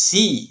can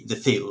see the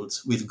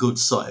fields with good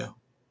soil.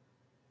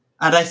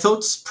 And I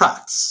thought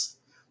Spratt's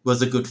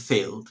was a good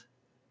field.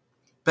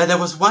 But there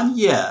was one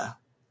year,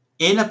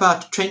 in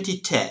about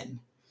 2010,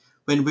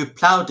 when we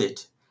ploughed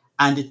it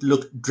and it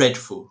looked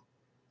dreadful.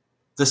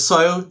 The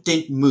soil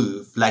didn't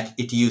move like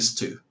it used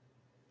to.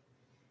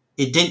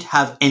 It didn't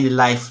have any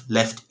life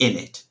left in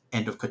it."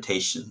 End of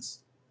quotations.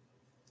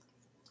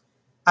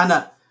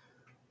 Anna,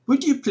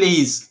 would you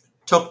please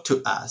talk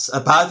to us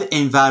about the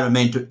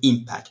environmental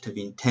impact of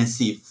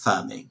intensive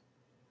farming?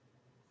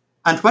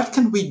 And what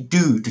can we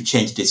do to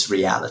change this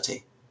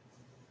reality?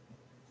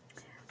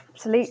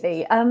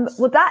 Absolutely.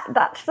 Well,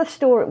 that's the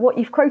story. What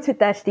you've quoted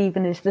there,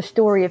 Stephen, is the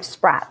story of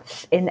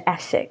Spratt's in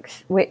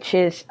Essex, which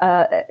is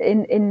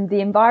in the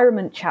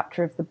environment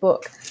chapter of the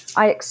book.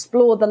 I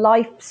explore the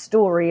life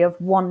story of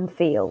one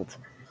field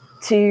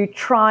to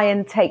try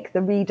and take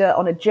the reader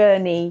on a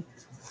journey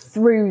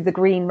through the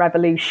Green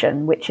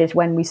Revolution, which is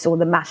when we saw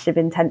the massive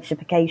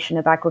intensification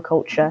of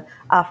agriculture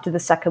after the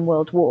Second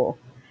World War,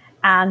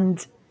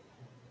 and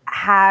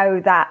how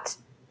that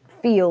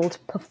field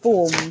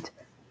performed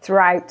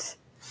throughout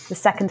the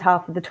second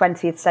half of the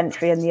 20th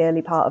century and the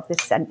early part of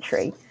this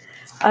century.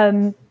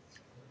 And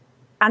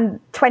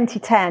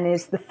 2010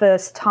 is the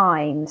first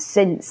time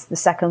since the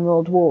Second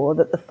World War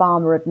that the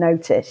farmer had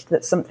noticed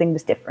that something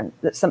was different,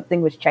 that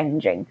something was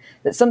changing,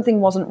 that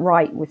something wasn't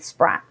right with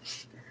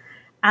Spratt's.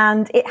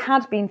 And it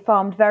had been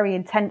farmed very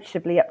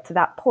intensively up to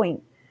that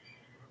point.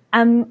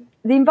 The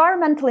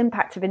environmental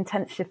impact of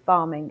intensive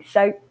farming.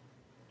 So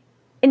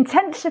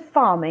intensive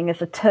farming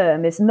as a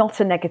term is not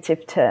a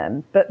negative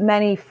term, but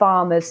many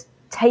farmers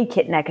take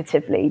it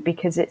negatively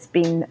because it's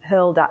been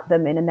hurled at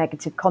them in a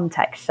negative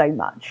context so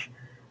much.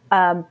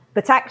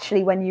 But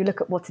actually, when you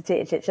look at what it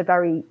is, it's a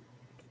very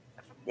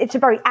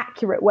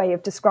accurate way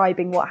of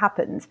describing what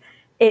happened.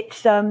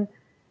 It's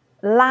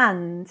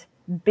land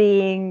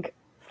being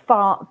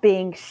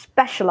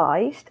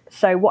specialised.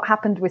 So what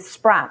happened with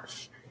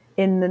Spratt's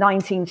in the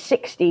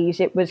 1960s,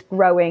 it was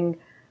growing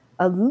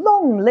a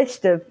long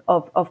list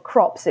of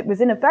crops. It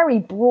was in a very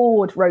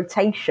broad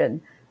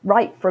rotation,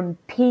 right from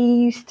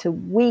peas to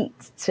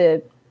wheat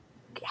to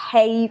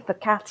hay for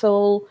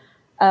cattle.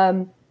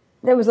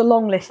 There was a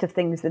long list of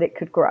things that it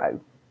could grow.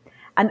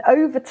 And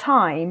over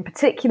time,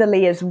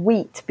 particularly as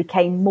wheat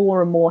became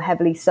more and more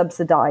heavily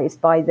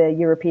subsidised by the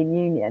European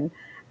Union,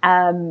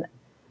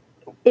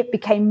 it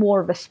became more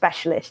of a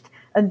specialist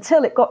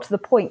until it got to the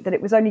point that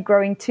it was only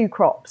growing two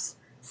crops.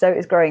 So it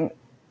was growing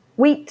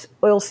wheat,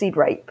 oilseed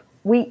rape,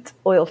 wheat,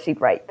 oilseed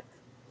rape.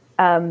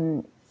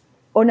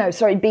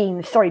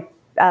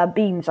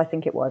 Beans, I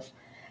think it was.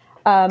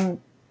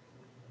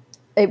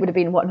 It would have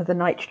been one of the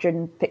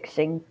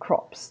nitrogen-fixing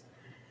crops.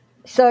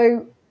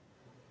 So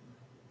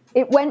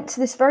it went to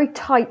this very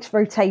tight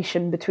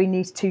rotation between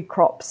these two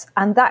crops,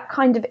 and that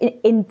kind of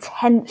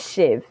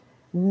intensive,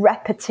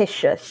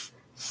 repetitious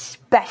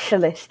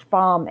specialist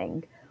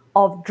farming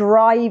of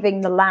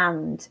driving the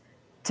land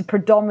to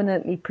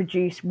predominantly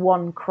produce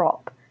one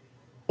crop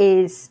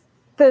is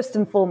first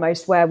and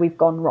foremost where we've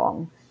gone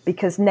wrong,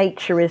 because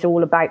nature is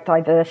all about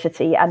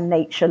diversity and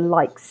nature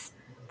likes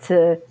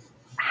to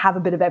have a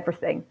bit of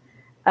everything.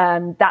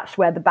 And that's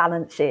where the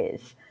balance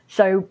is.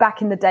 So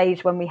back in the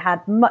days when we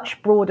had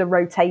much broader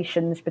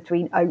rotations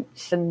between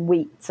oats and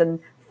wheat and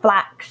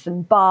flax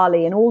and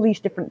barley and all these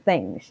different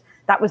things,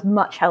 that was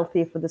much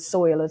healthier for the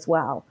soil as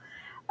well.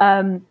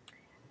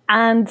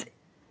 And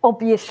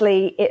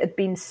obviously it had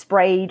been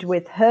sprayed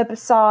with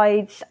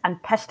herbicides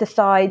and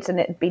pesticides, and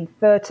it had been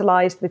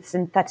fertilized with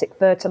synthetic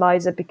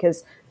fertilizer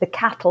because the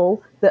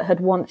cattle that had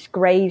once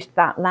grazed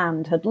that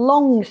land had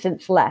long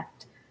since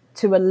left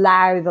to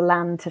allow the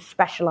land to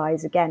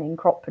specialize again in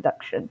crop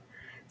production.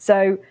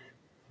 So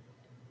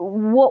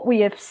what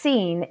we have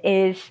seen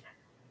is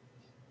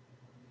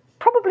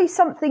probably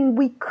something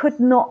we could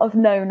not have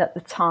known at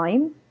the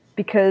time,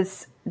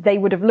 because they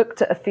would have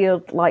looked at a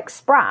field like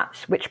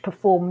Sprats, which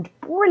performed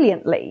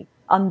brilliantly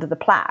under the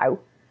plough,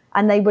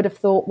 and they would have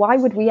thought, why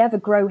would we ever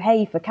grow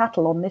hay for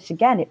cattle on this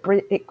again?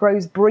 It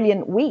grows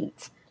brilliant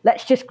wheat.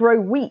 Let's just grow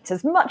wheat,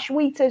 as much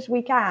wheat as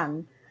we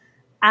can.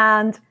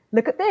 And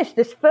look at this.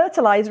 This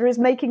fertilizer is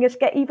making us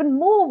get even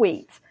more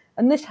wheat.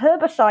 And this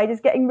herbicide is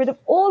getting rid of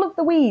all of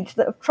the weeds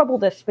that have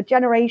troubled us for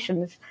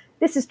generations.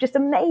 This is just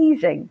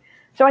amazing.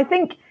 So I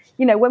think,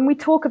 when we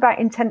talk about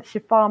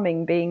intensive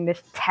farming being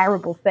this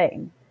terrible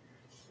thing,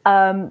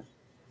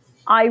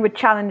 I would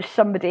challenge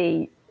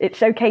somebody.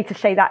 It's okay to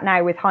say that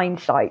now with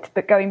hindsight,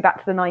 but going back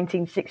to the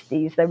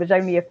 1960s, there was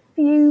only a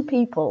few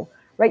people,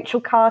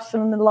 Rachel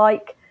Carson and the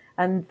like,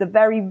 and the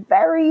very,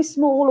 very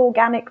small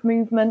organic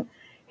movement,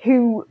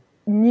 who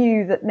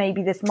knew that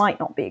maybe this might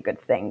not be a good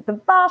thing.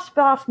 The vast,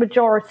 vast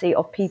majority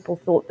of people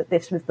thought that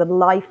this was the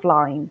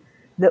lifeline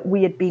that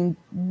we had been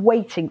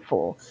waiting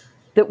for,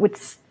 that would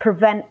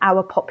prevent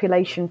our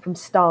population from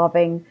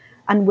starving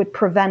and would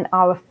prevent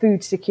our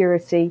food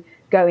security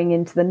going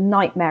into the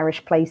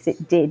nightmarish place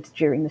it did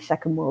during the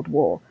Second World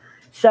War.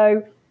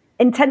 So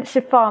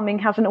intensive farming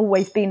hasn't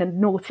always been a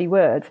naughty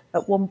word.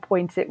 At one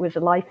point, it was a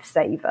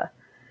lifesaver.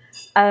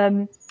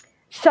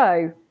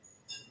 So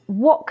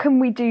what can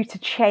we do to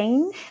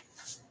change?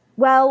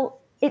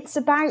 Well, it's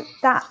about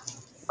that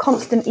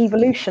constant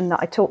evolution that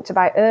I talked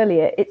about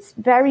earlier. It's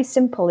very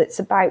simple. It's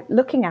about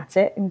looking at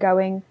it and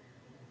going,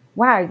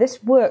 wow,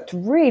 this worked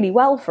really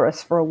well for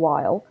us for a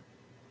while,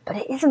 but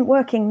it isn't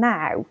working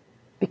now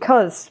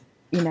because,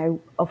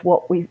 of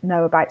what we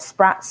know about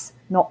Sprats,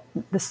 not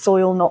the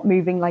soil not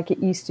moving like it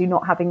used to,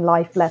 not having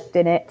life left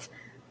in it,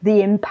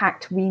 the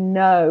impact we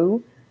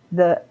know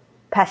that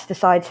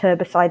pesticides,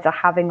 herbicides are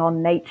having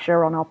on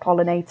nature, on our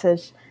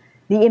pollinators,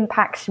 the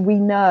impacts we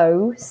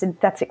know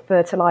synthetic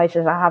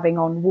fertilizers are having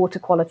on water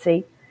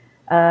quality,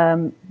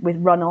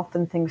 with runoff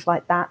and things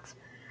like that.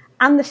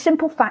 And the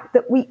simple fact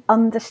that we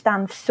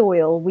understand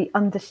soil, we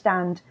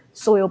understand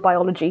soil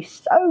biology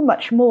so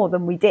much more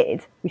than we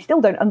did. We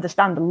still don't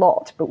understand a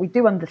lot, but we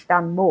do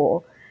understand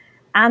more.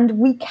 And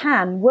we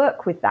can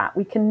work with that.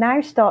 We can now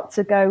start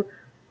to go,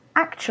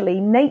 actually,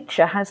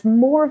 nature has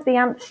more of the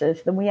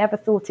answers than we ever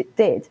thought it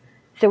did.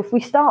 So if we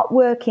start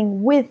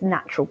working with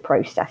natural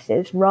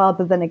processes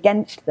rather than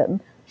against them,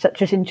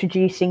 such as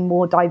introducing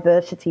more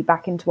diversity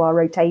back into our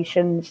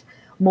rotations,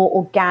 more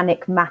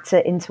organic matter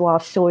into our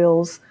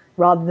soils,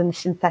 rather than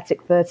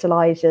synthetic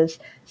fertilizers.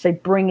 So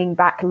bringing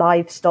back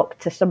livestock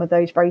to some of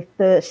those very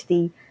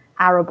thirsty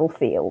arable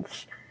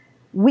fields,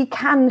 we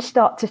can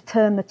start to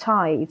turn the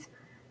tide.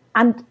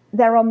 And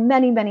there are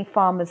many, many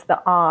farmers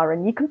that are,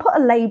 and you can put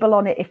a label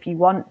on it if you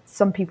want.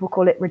 Some people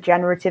call it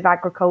regenerative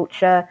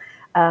agriculture,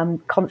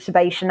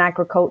 conservation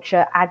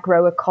agriculture,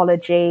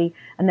 agroecology.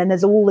 And then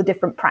there's all the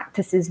different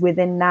practices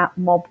within that,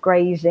 mob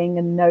grazing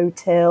and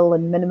no-till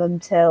and minimum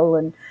till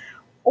and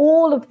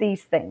all of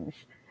these things.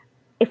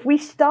 If we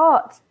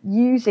start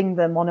using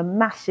them on a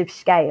massive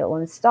scale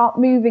and start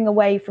moving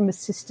away from a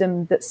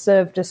system that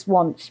served us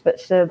once but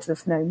serves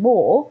us no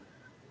more,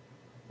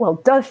 well,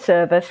 does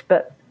serve us,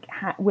 but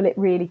will it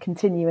really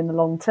continue in the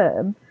long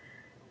term?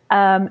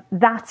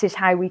 That is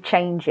how we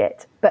change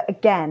it. But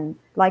again,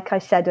 like I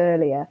said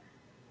earlier,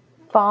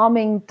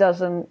 farming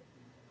doesn't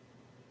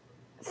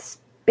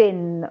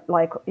spin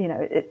like,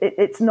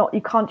 it's not,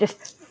 you can't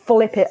just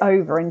flip it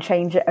over and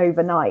change it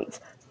overnight.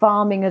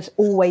 Farming has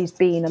always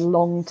been a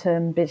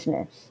long-term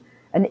business,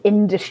 an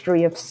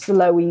industry of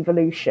slow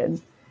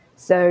evolution.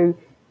 So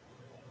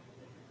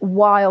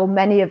while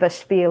many of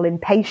us feel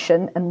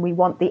impatient and we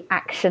want the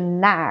action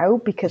now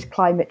because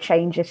climate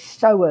change is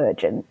so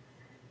urgent,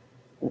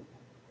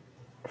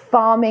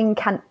 farming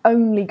can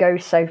only go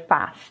so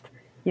fast.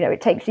 It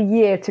takes a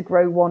year to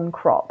grow one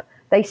crop.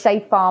 They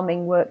say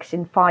farming works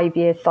in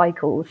 5-year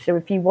cycles. So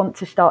if you want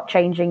to start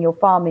changing your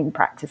farming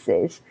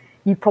practices,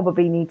 you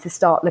probably need to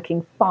start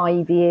looking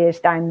 5 years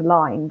down the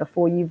line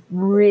before you've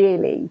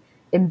really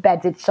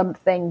embedded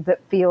something that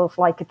feels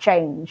like a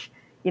change.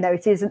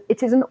 It is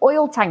an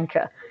oil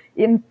tanker.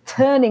 In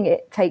turning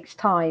it takes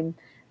time.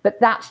 But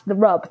that's the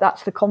rub,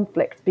 that's the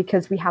conflict,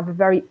 because we have a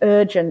very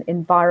urgent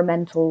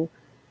environmental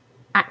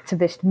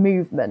activist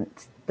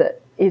movement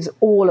that is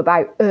all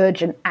about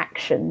urgent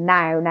action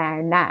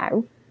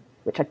now,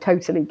 which I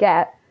totally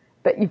get.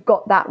 But you've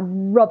got that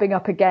rubbing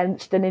up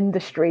against an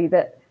industry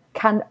that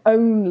can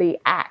only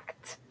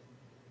act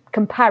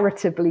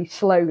comparatively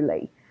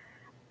slowly.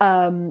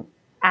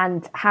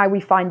 And how we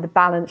find the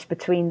balance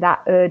between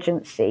that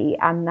urgency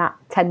and that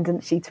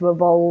tendency to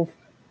evolve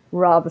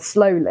rather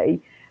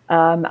slowly,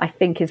 I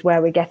think is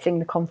where we're getting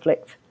the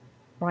conflict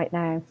right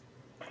now.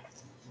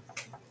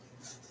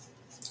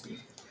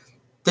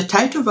 The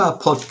title of our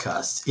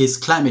podcast is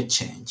Climate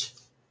Change,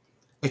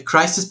 a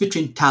crisis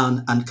between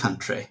town and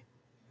country.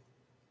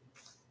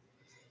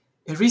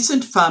 A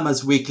recent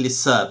Farmers Weekly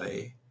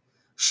survey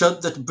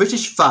showed that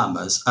British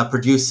farmers are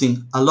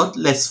producing a lot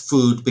less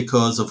food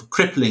because of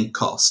crippling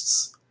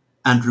costs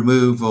and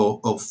removal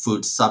of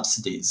food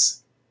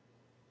subsidies.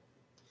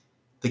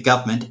 The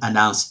government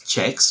announced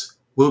checks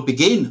will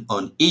begin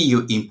on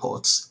EU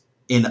imports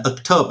in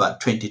October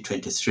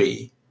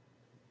 2023,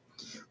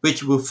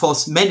 which will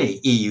force many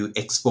EU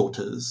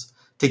exporters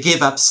to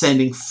give up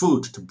sending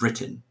food to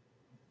Britain.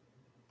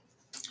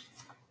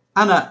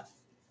 Anna,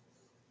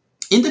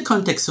 in the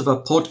context of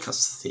our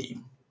podcast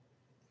theme,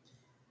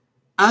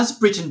 as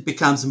Britain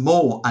becomes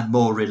more and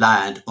more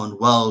reliant on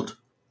world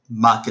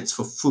markets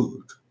for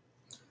food,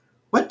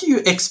 what do you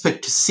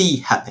expect to see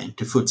happen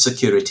to food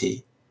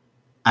security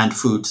and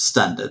food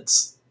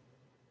standards?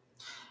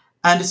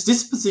 And is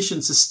this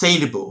position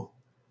sustainable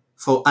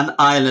for an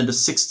island of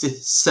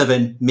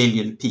 67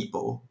 million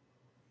people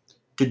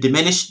to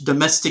diminish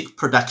domestic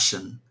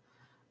production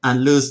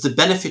and lose the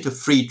benefit of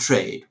free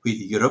trade with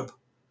Europe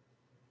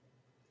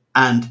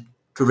and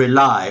to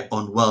rely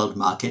on world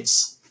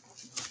markets?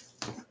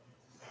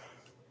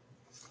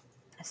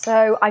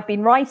 So I've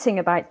been writing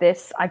about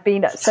this.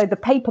 So the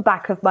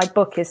paperback of my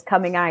book is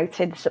coming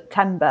out in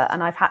September,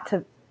 and I've had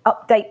to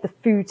update the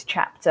food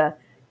chapter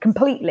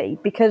completely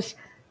because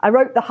I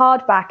finished the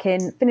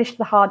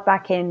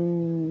hardback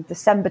in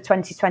December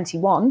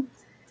 2021,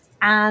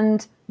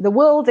 and the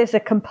world is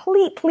a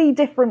completely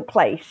different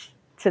place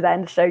to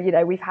then. So,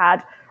 we've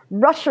had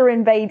Russia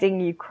invading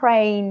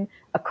Ukraine,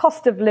 a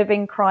cost of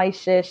living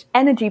crisis,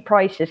 energy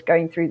prices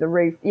going through the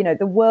roof.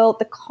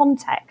 The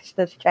context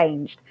has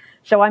changed.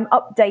 So I'm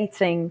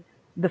updating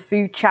the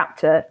food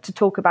chapter to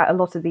talk about a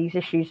lot of these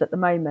issues at the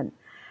moment.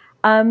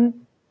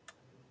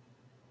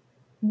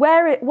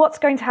 What's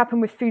going to happen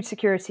with food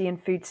security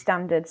and food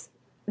standards?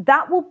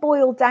 That will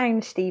boil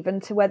down, Stephen,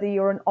 to whether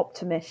you're an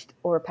optimist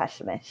or a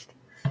pessimist.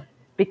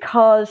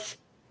 Because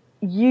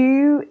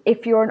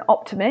if you're an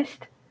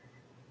optimist,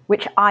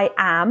 which I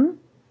am,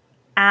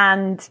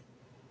 and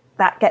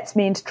that gets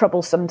me into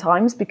trouble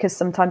sometimes because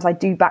sometimes I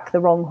do back the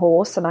wrong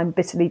horse and I'm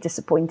bitterly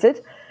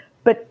disappointed.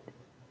 But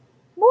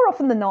more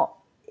often than not,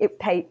 it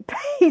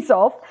pays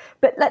off.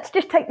 But let's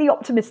just take the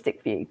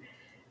optimistic view.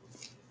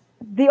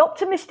 The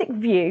optimistic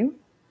view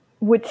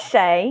would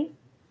say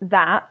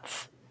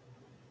that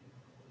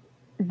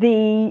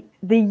the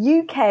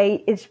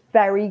UK is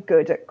very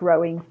good at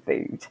growing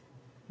food.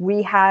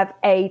 We have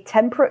a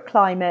temperate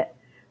climate.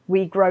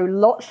 We grow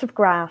lots of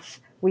grass.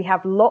 We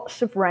have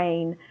lots of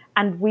rain.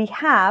 And we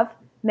have,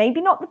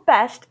 maybe not the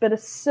best, but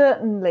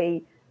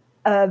certainly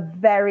a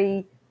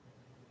very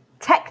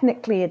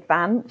technically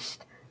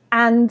advanced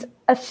and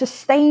a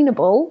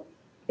sustainable,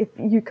 if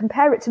you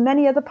compare it to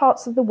many other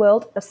parts of the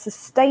world, a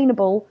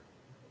sustainable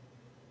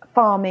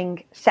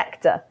farming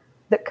sector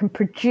that can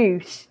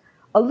produce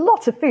a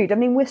lot of food. I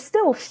mean, we're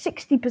still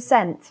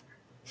 60%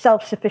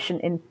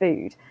 self-sufficient in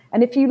food.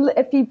 And if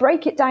you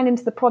break it down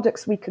into the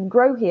products we can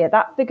grow here,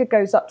 that figure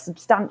goes up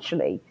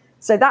substantially.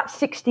 So that's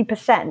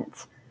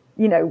 60%.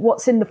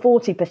 What's in the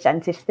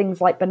 40% is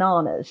things like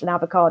bananas and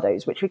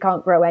avocados, which we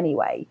can't grow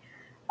anyway.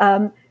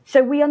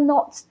 So we are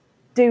not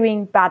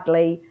doing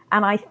badly.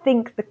 And I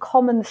think the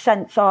common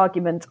sense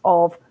argument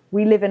of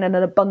we live in an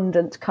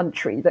abundant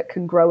country that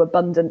can grow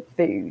abundant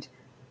food.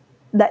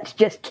 Let's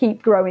just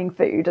keep growing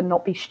food and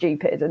not be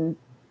stupid. And,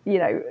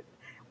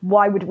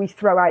 why would we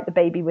throw out the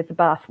baby with the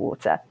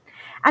bathwater?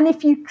 And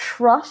if you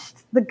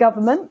trust the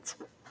government,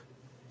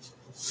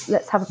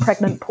 let's have a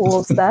pregnant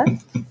pause there.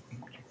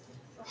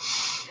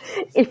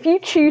 If you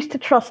choose to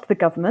trust the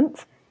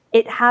government,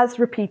 it has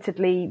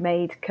repeatedly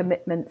made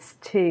commitments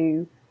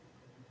to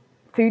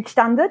food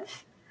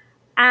standards.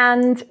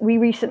 And we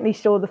recently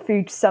saw the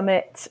Food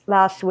Summit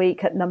last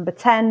week at number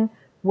 10,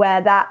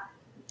 where that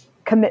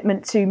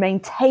commitment to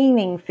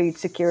maintaining food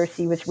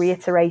security was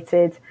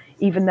reiterated,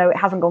 even though it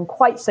hasn't gone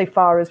quite so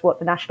far as what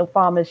the National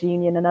Farmers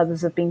Union and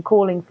others have been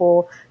calling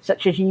for,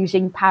 such as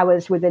using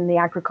powers within the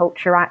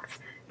Agriculture Act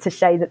to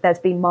say that there's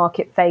been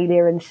market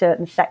failure in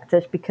certain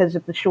sectors because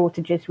of the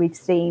shortages we've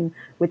seen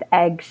with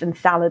eggs and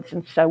salads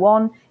and so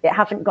on. It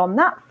hasn't gone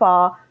that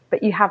far,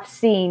 but you have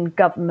seen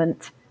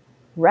government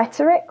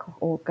rhetoric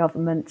or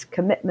government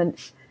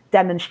commitments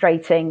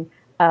demonstrating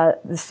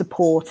the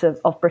support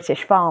of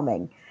British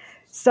farming.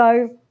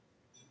 So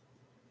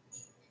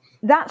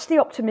that's the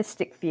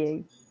optimistic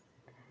view.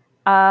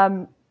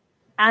 And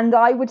And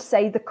I would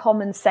say the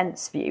common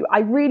sense view. I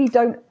really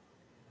don't,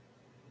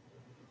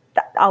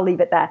 I'll leave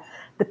it there.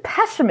 The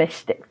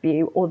pessimistic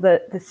view, or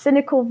the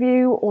cynical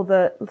view, or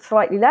the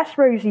slightly less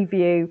rosy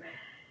view,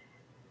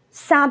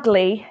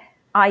 sadly,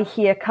 I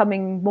hear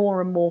coming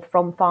more and more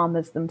from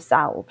farmers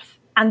themselves.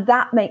 And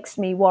that makes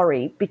me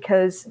worry,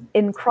 because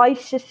in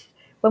crisis,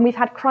 when we've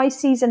had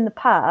crises in the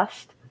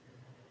past,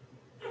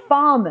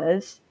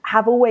 farmers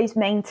have always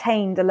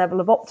maintained a level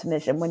of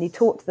optimism. When you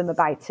talk to them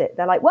about it,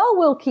 they're like, well,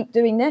 we'll keep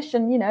doing this.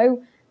 And,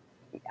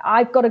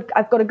 I've got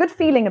a good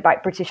feeling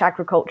about British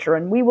agriculture,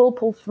 and we will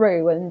pull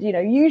through. And,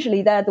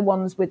 usually they're the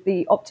ones with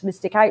the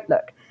optimistic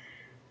outlook.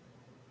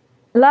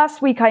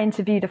 Last week, I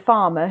interviewed a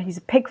farmer. He's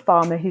a pig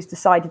farmer who's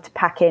decided to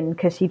pack in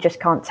because he just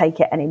can't take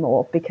it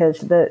anymore, because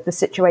the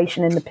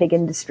situation in the pig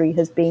industry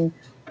has been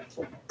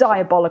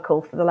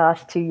diabolical for the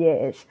last 2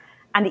 years.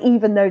 And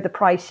even though the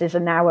prices are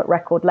now at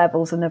record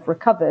levels and have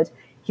recovered,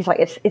 he's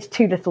like, it's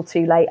too little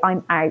too late.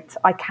 I'm out.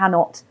 I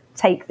cannot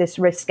take this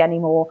risk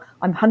anymore.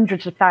 I'm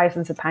hundreds of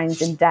thousands of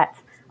pounds in debt.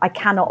 I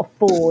cannot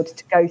afford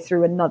to go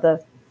through another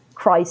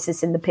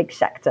crisis in the pig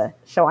sector.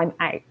 So I'm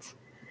out.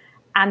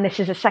 And this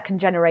is a second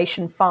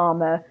generation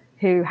farmer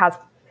who has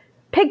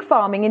pig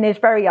farming in his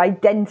very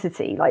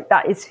identity. Like,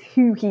 that is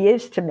who he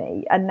is to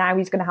me. And now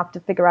he's going to have to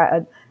figure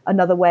out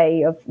another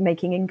way of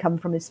making income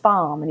from his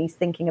farm. And he's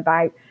thinking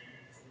about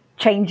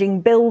changing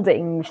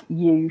buildings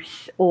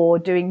use, or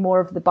doing more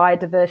of the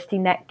biodiversity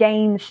net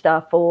gain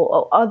stuff,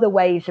 or other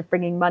ways of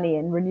bringing money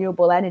in,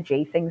 renewable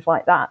energy, things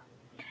like that.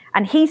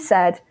 And he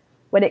said,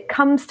 when it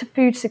comes to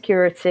food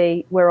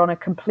security, we're on a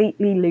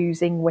completely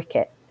losing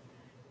wicket.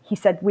 He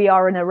said, we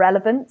are an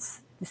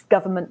irrelevance. This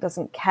government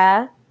doesn't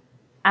care.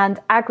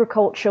 And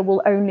agriculture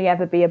will only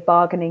ever be a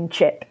bargaining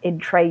chip in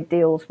trade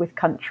deals with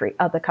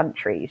other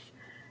countries.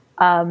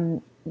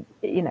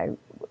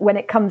 When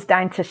it comes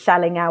down to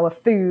selling our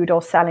food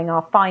or selling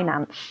our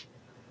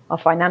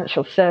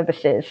financial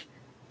services,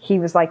 he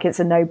was like,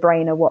 it's a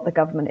no-brainer what the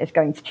government is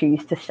going to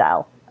choose to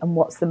sell and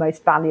what's the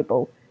most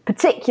valuable,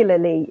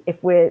 particularly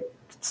if we're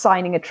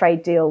signing a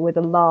trade deal with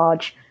a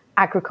large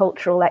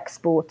agricultural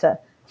exporter,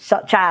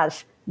 such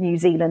as New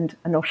Zealand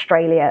and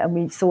Australia. And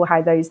we saw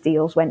how those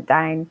deals went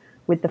down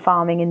with the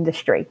farming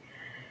industry.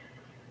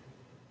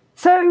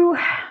 So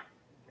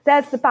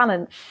there's the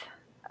balance.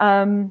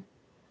 And,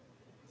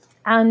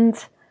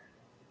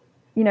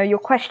 your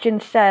question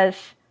says,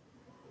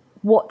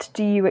 what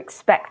do you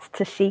expect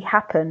to see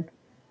happen?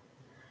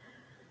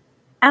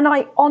 And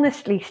I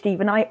honestly,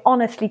 Stephen,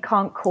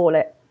 can't call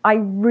it. I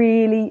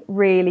really,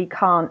 really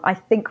can't. I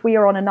think we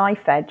are on a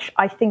knife edge.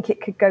 I think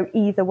it could go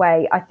either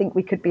way. I think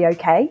we could be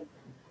okay.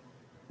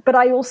 But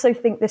I also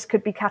think this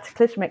could be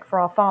cataclysmic for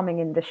our farming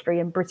industry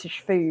and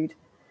British food.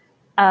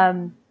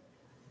 But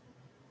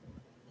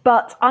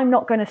I'm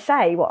not going to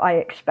say what I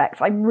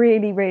expect. I'm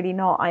really, really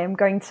not. I am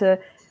going to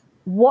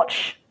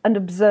watch and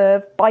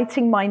observe,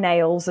 biting my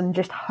nails and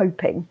just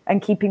hoping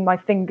and keeping my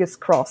fingers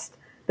crossed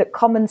that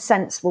common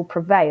sense will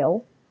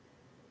prevail,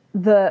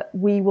 that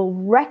we will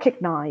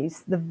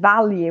recognize the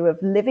value of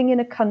living in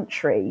a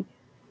country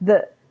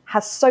that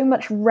has so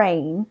much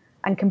rain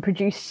and can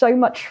produce so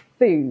much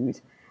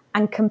food,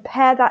 and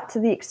compare that to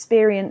the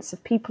experience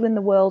of people in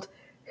the world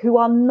who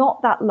are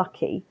not that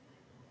lucky,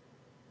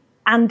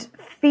 and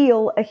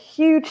feel a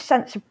huge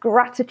sense of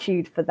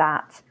gratitude for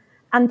that,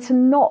 and to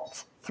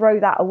not throw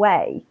that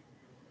away.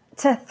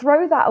 To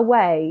throw that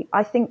away,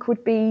 I think,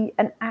 would be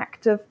an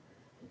act of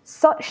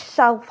such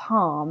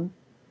self-harm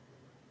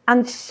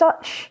and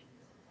such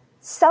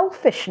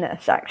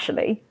selfishness,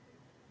 actually,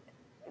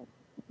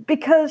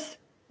 because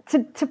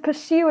to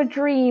pursue a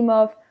dream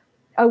of,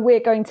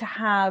 we're going to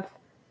have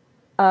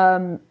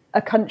a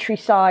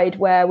countryside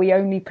where we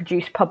only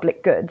produce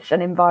public goods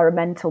and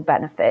environmental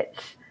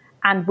benefits,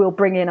 and we'll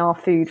bring in our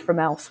food from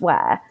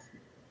elsewhere.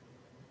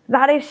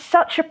 That is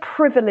such a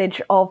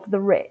privilege of the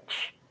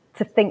rich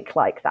to think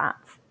like that.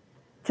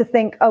 To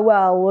think,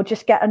 we'll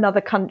just get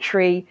another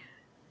country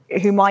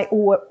who might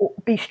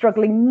be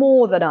struggling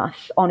more than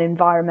us on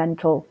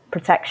environmental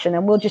protection,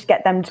 and we'll just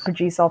get them to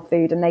produce our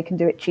food and they can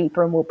do it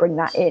cheaper and we'll bring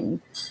that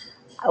in,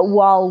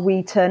 while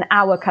we turn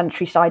our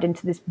countryside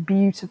into this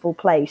beautiful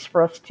place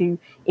for us to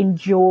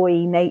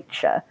enjoy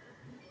nature.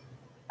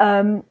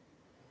 I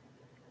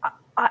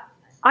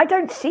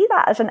don't see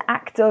that as an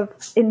act of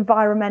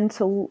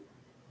environmental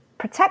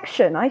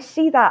protection. I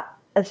see that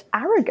as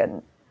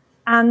arrogant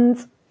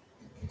and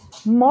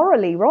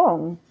morally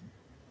wrong.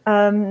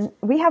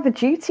 We have a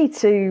duty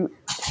to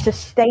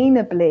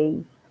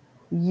sustainably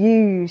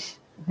use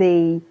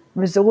the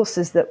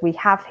resources that we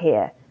have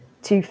here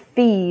to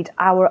feed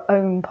our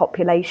own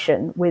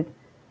population with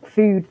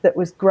food that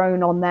was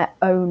grown on their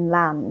own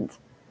land.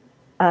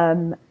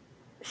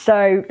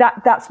 So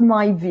that's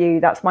my view.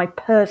 That's my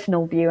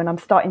personal view, and I'm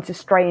starting to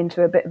stray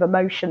into a bit of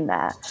emotion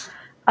there.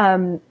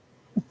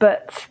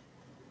 But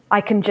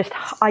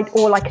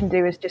all I can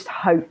do is just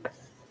hope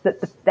that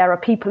there are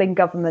people in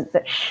government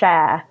that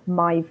share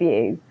my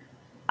view.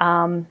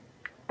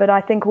 But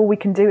I think all we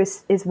can do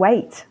is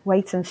wait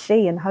and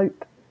see and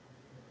hope.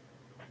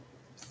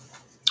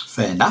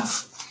 Fair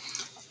enough.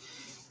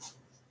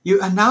 You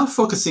are now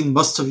focusing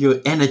most of your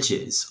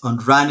energies on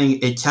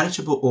running a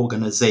charitable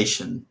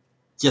organization,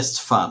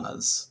 Just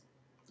Farmers,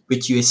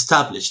 which you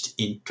established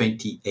in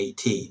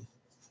 2018.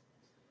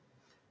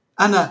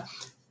 Anna,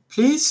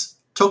 please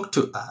talk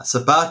to us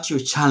about your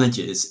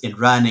challenges in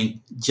running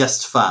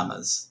Just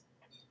Farmers.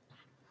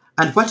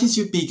 And what is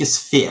your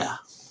biggest fear?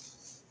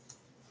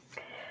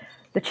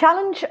 The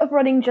challenge of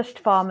running Just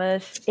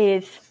Farmers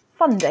is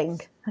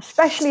funding,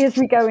 especially as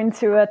we go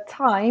into a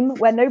time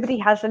where nobody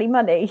has any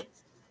money.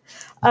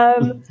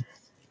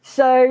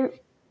 So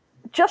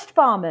Just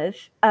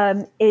Farmers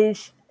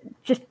is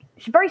just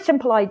it's a very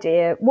simple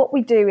idea. What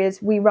we do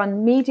is we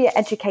run media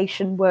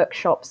education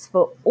workshops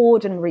for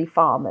ordinary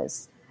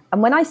farmers.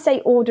 And when I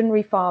say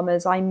ordinary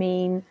farmers, I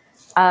mean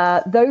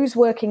those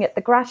working at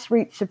the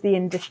grassroots of the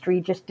industry,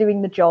 just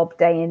doing the job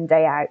day in,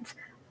 day out.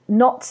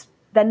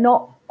 They're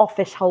not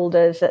office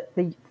holders at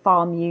the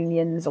farm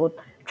unions or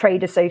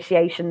trade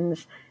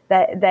associations.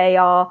 They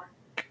are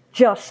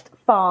just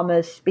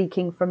farmers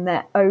speaking from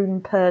their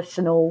own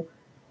personal,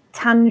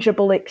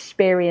 tangible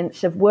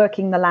experience of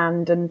working the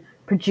land and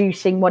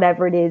producing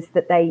whatever it is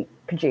that they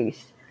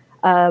produce.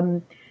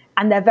 And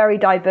they're very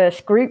diverse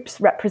groups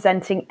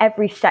representing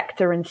every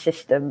sector and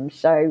system.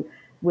 So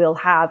we'll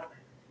have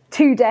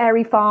 2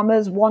 dairy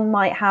farmers. One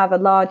might have a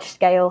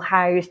large-scale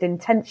housed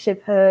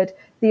intensive herd.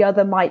 The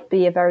other might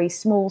be a very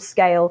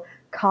small-scale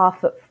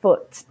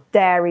calf-at-foot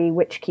dairy,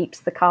 which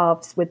keeps the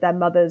calves with their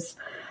mothers.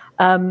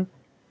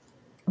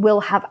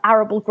 We'll have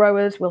arable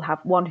growers. We'll have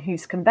one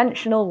who's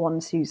conventional, one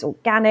who's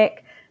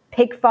organic,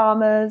 pig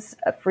farmers,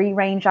 a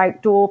free-range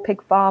outdoor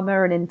pig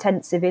farmer, an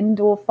intensive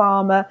indoor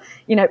farmer,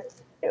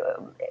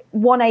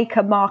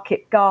 1-acre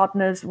market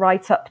gardeners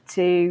right up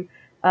to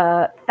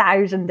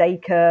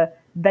 1,000-acre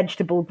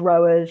vegetable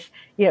growers.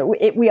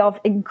 We are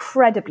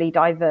incredibly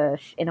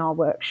diverse in our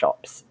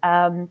workshops.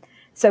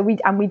 So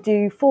we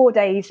do 4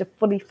 days of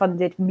fully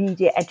funded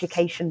media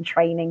education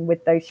training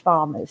with those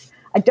farmers.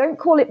 I don't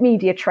call it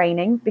media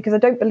training because I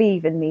don't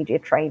believe in media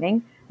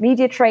training.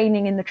 Media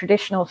training in the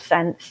traditional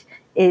sense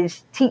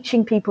is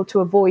teaching people to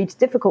avoid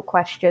difficult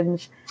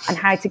questions and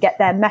how to get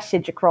their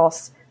message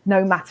across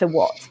no matter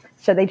what.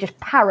 So they just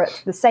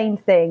parrot the same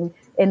thing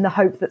in the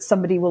hope that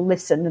somebody will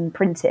listen and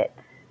print it.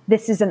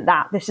 This isn't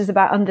that. This is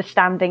about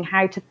understanding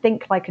how to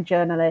think like a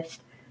journalist,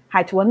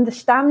 how to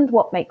understand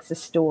what makes a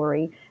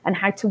story, and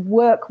how to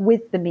work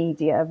with the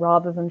media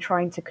rather than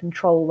trying to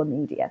control the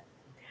media.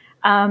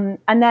 And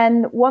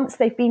then once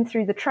they've been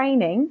through the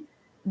training,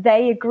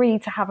 they agree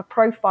to have a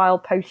profile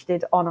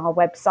posted on our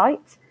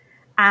website,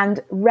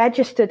 and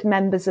registered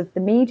members of the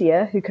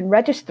media who can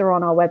register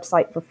on our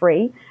website for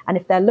free. And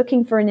if they're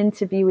looking for an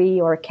interviewee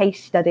or a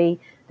case study,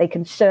 they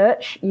can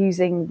search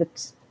using the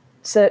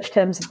search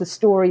terms of the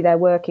story they're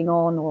working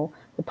on or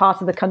the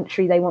part of the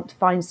country they want to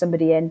find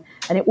somebody in.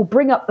 And it will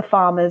bring up the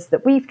farmers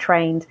that we've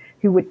trained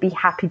who would be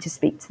happy to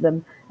speak to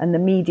them. And the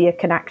media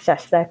can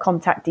access their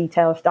contact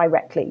details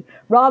directly.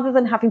 Rather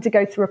than having to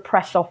go through a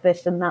press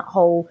office and that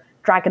whole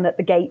dragon at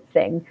the gate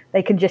thing,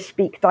 they can just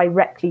speak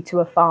directly to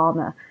a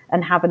farmer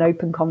and have an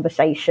open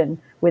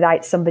conversation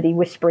without somebody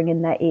whispering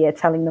in their ear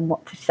telling them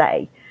what to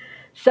say.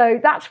 So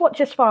that's what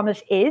Just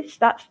Farmers is.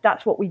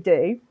 That's what we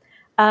do.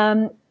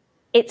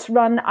 It's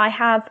run, I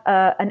have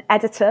an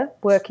editor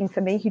working for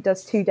me who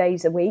does 2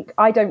 days a week.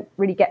 I don't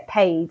really get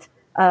paid.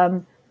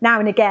 Now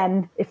and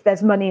again, if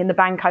there's money in the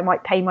bank, I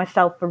might pay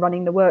myself for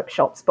running the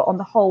workshops, but on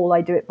the whole,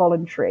 I do it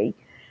voluntary.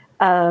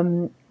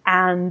 And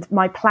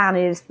my plan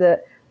is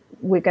that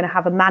we're going to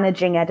have a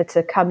managing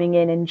editor coming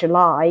in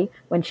July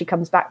when she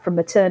comes back from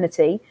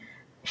maternity.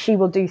 She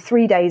will do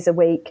 3 days a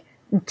week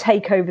and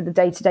take over the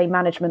day-to-day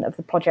management of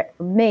the project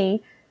from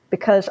me,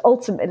 because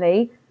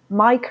ultimately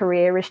my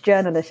career is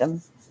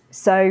journalism.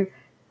 So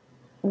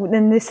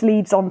then this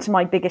leads on to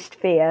my biggest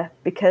fear,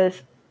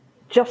 because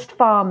Just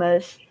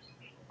Farmers,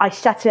 I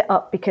set it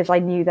up because I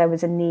knew there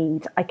was a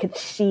need. I could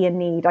see a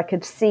need. I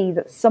could see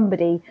that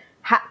somebody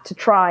had to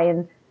try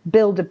and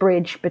build a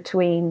bridge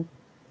between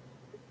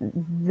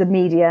the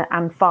media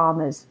and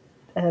farmers,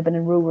 urban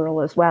and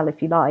rural as well,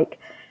 if you like.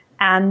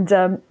 And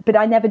but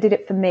I never did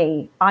it for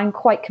me. I'm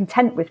quite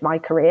content with my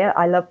career.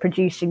 I love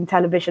producing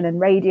television and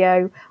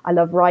radio. I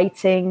love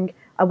writing.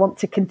 I want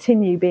to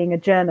continue being a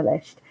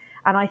journalist.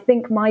 And I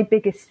think my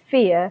biggest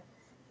fear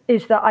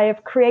is that I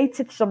have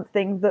created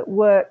something that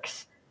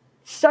works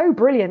so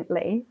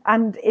brilliantly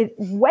and is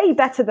way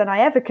better than I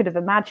ever could have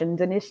imagined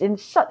and is in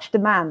such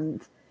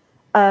demand.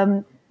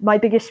 My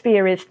biggest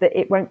fear is that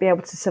it won't be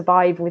able to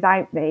survive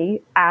without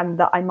me, and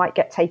that I might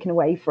get taken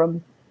away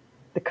from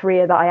the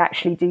career that I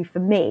actually do for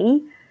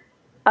me.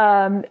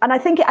 And I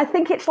think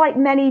it's like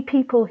many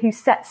people who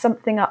set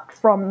something up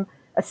from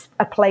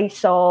a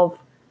place of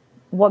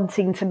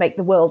wanting to make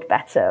the world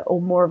better,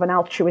 or more of an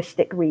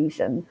altruistic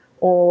reason,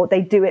 or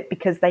they do it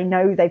because they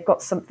know they've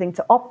got something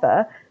to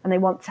offer and they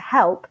want to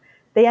help.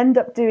 They end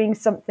up doing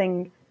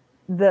something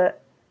that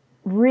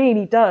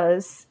really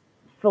does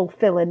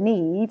fulfill a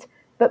need,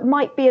 but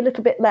might be a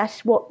little bit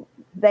less what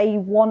they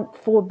want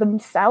for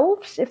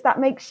themselves, if that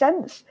makes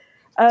sense.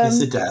 Yes,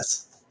 it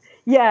does.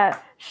 Yeah.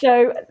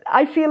 So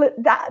I feel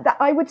that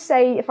I would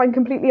say, if I'm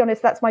completely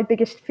honest, that's my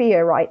biggest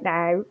fear right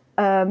now,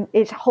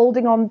 is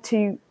holding on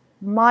to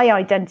my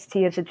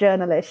identity as a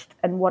journalist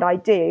and what I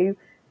do,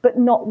 but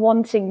not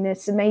wanting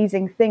this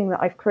amazing thing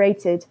that I've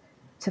created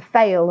to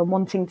fail and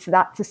wanting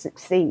that to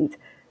succeed.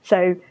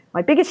 So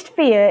my biggest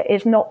fear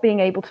is not being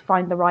able to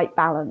find the right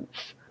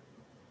balance.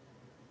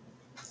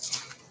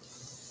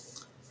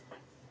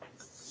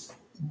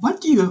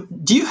 What do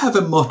you have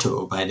a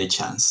motto by any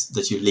chance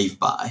that you live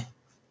by?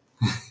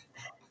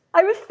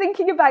 I was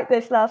thinking about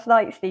this last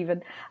night,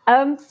 Stephen.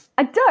 I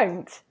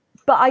don't,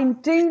 but I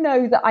do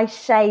know that I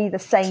say the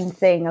same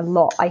thing a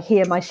lot. I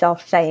hear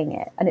myself saying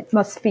it, and it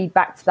must feed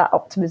back to that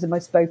optimism I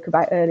spoke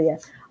about earlier.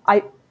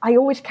 I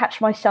always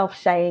catch myself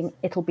saying,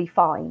 it'll be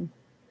fine.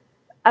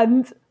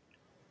 And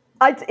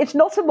it's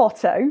not a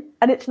motto,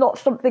 and it's not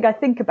something I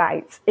think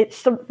about. It's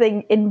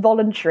something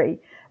involuntary,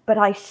 but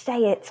I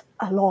say it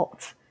a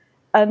lot.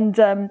 And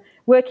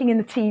working in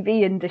the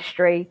TV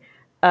industry,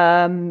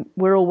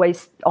 we're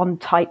always on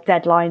tight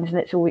deadlines,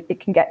 and it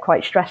can get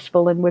quite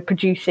stressful. And we're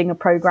producing a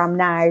program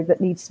now that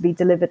needs to be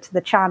delivered to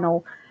the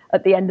channel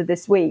at the end of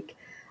this week,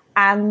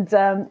 and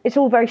it's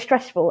all very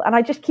stressful. And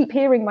I just keep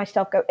hearing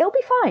myself go, "It'll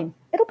be fine.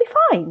 It'll be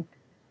fine."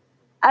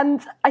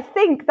 And I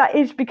think that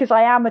is because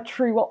I am a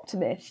true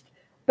optimist.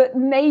 But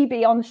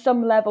maybe on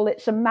some level,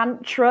 it's a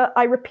mantra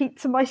I repeat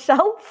to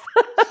myself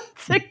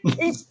to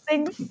keep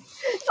things.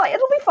 It's like,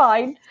 it'll be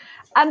fine.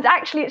 And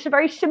actually, it's a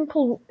very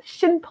simple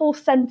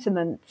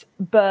sentiment,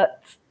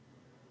 but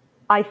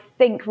I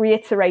think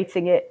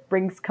reiterating it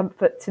brings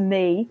comfort to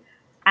me.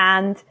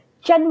 And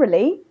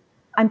generally,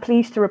 I'm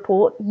pleased to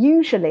report,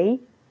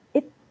 usually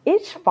it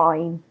is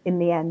fine in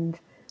the end.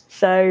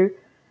 So,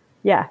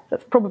 yeah,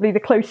 that's probably the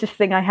closest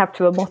thing I have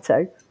to a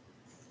motto.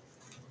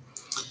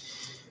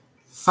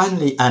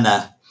 Finally,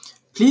 Anna,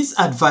 please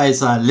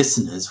advise our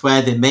listeners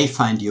where they may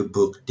find your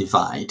book,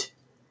 Divide.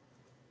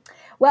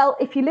 Well,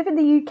 if you live in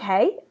the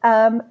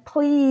UK,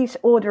 please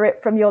order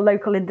it from your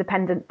local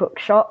independent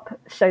bookshop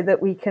so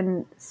that we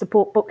can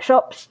support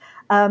bookshops.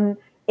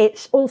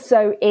 It's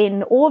also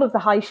in all of the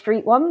high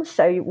street ones.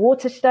 So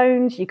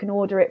Waterstones, you can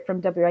order it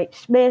from WH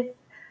Smith,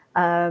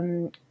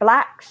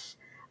 Blacks,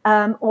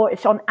 or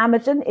it's on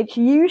Amazon. There's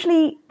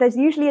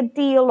usually a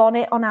deal on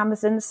it on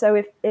Amazon. So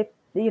if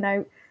you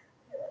know,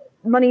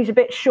 money's a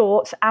bit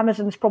short,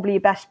 Amazon's probably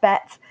your best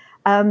bet.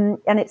 And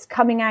it's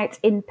coming out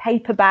in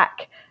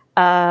paperback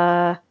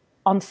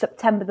on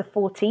September the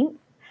 14th.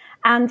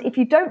 And if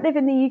you don't live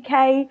in the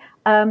UK,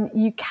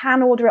 you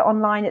can order it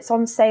online. It's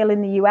on sale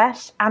in the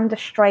US and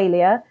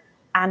Australia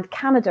and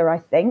Canada, I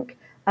think.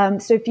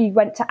 So if you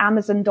went to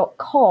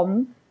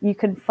amazon.com, you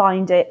can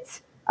find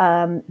it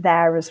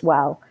there as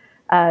well.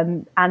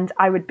 And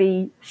I would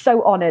be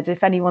so honoured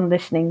if anyone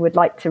listening would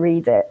like to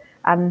read it.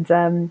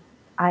 And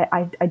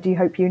I do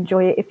hope you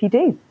enjoy it if you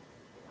do.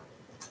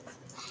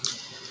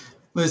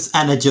 Ms.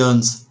 Anna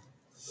Jones,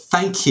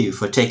 thank you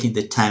for taking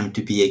the time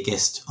to be a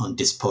guest on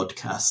this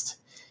podcast.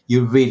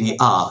 You really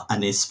are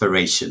an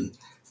inspiration.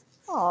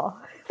 Oh,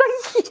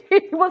 thank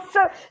you. Well,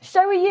 so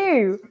are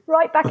you.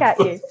 Right back at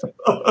you.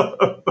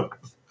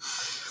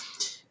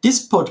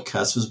 This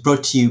podcast was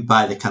brought to you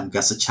by the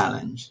Kamugas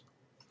Challenge.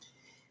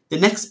 The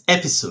next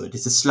episode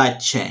is a slight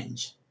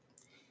change.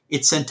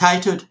 It's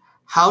entitled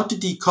How to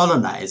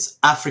Decolonize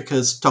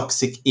Africa's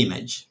Toxic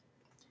Image.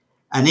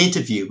 An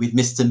interview with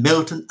Mr.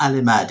 Milton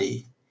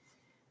Alimadi,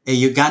 a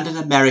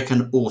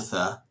Ugandan-American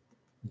author,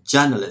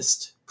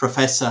 journalist,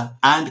 professor,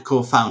 and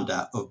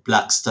co-founder of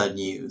Black Star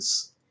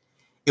News.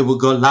 It will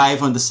go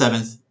live on the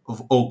 7th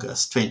of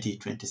August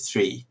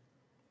 2023.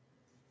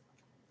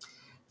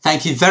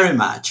 Thank you very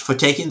much for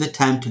taking the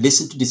time to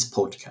listen to this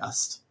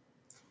podcast.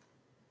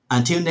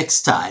 Until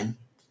next time,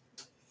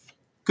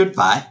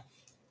 goodbye.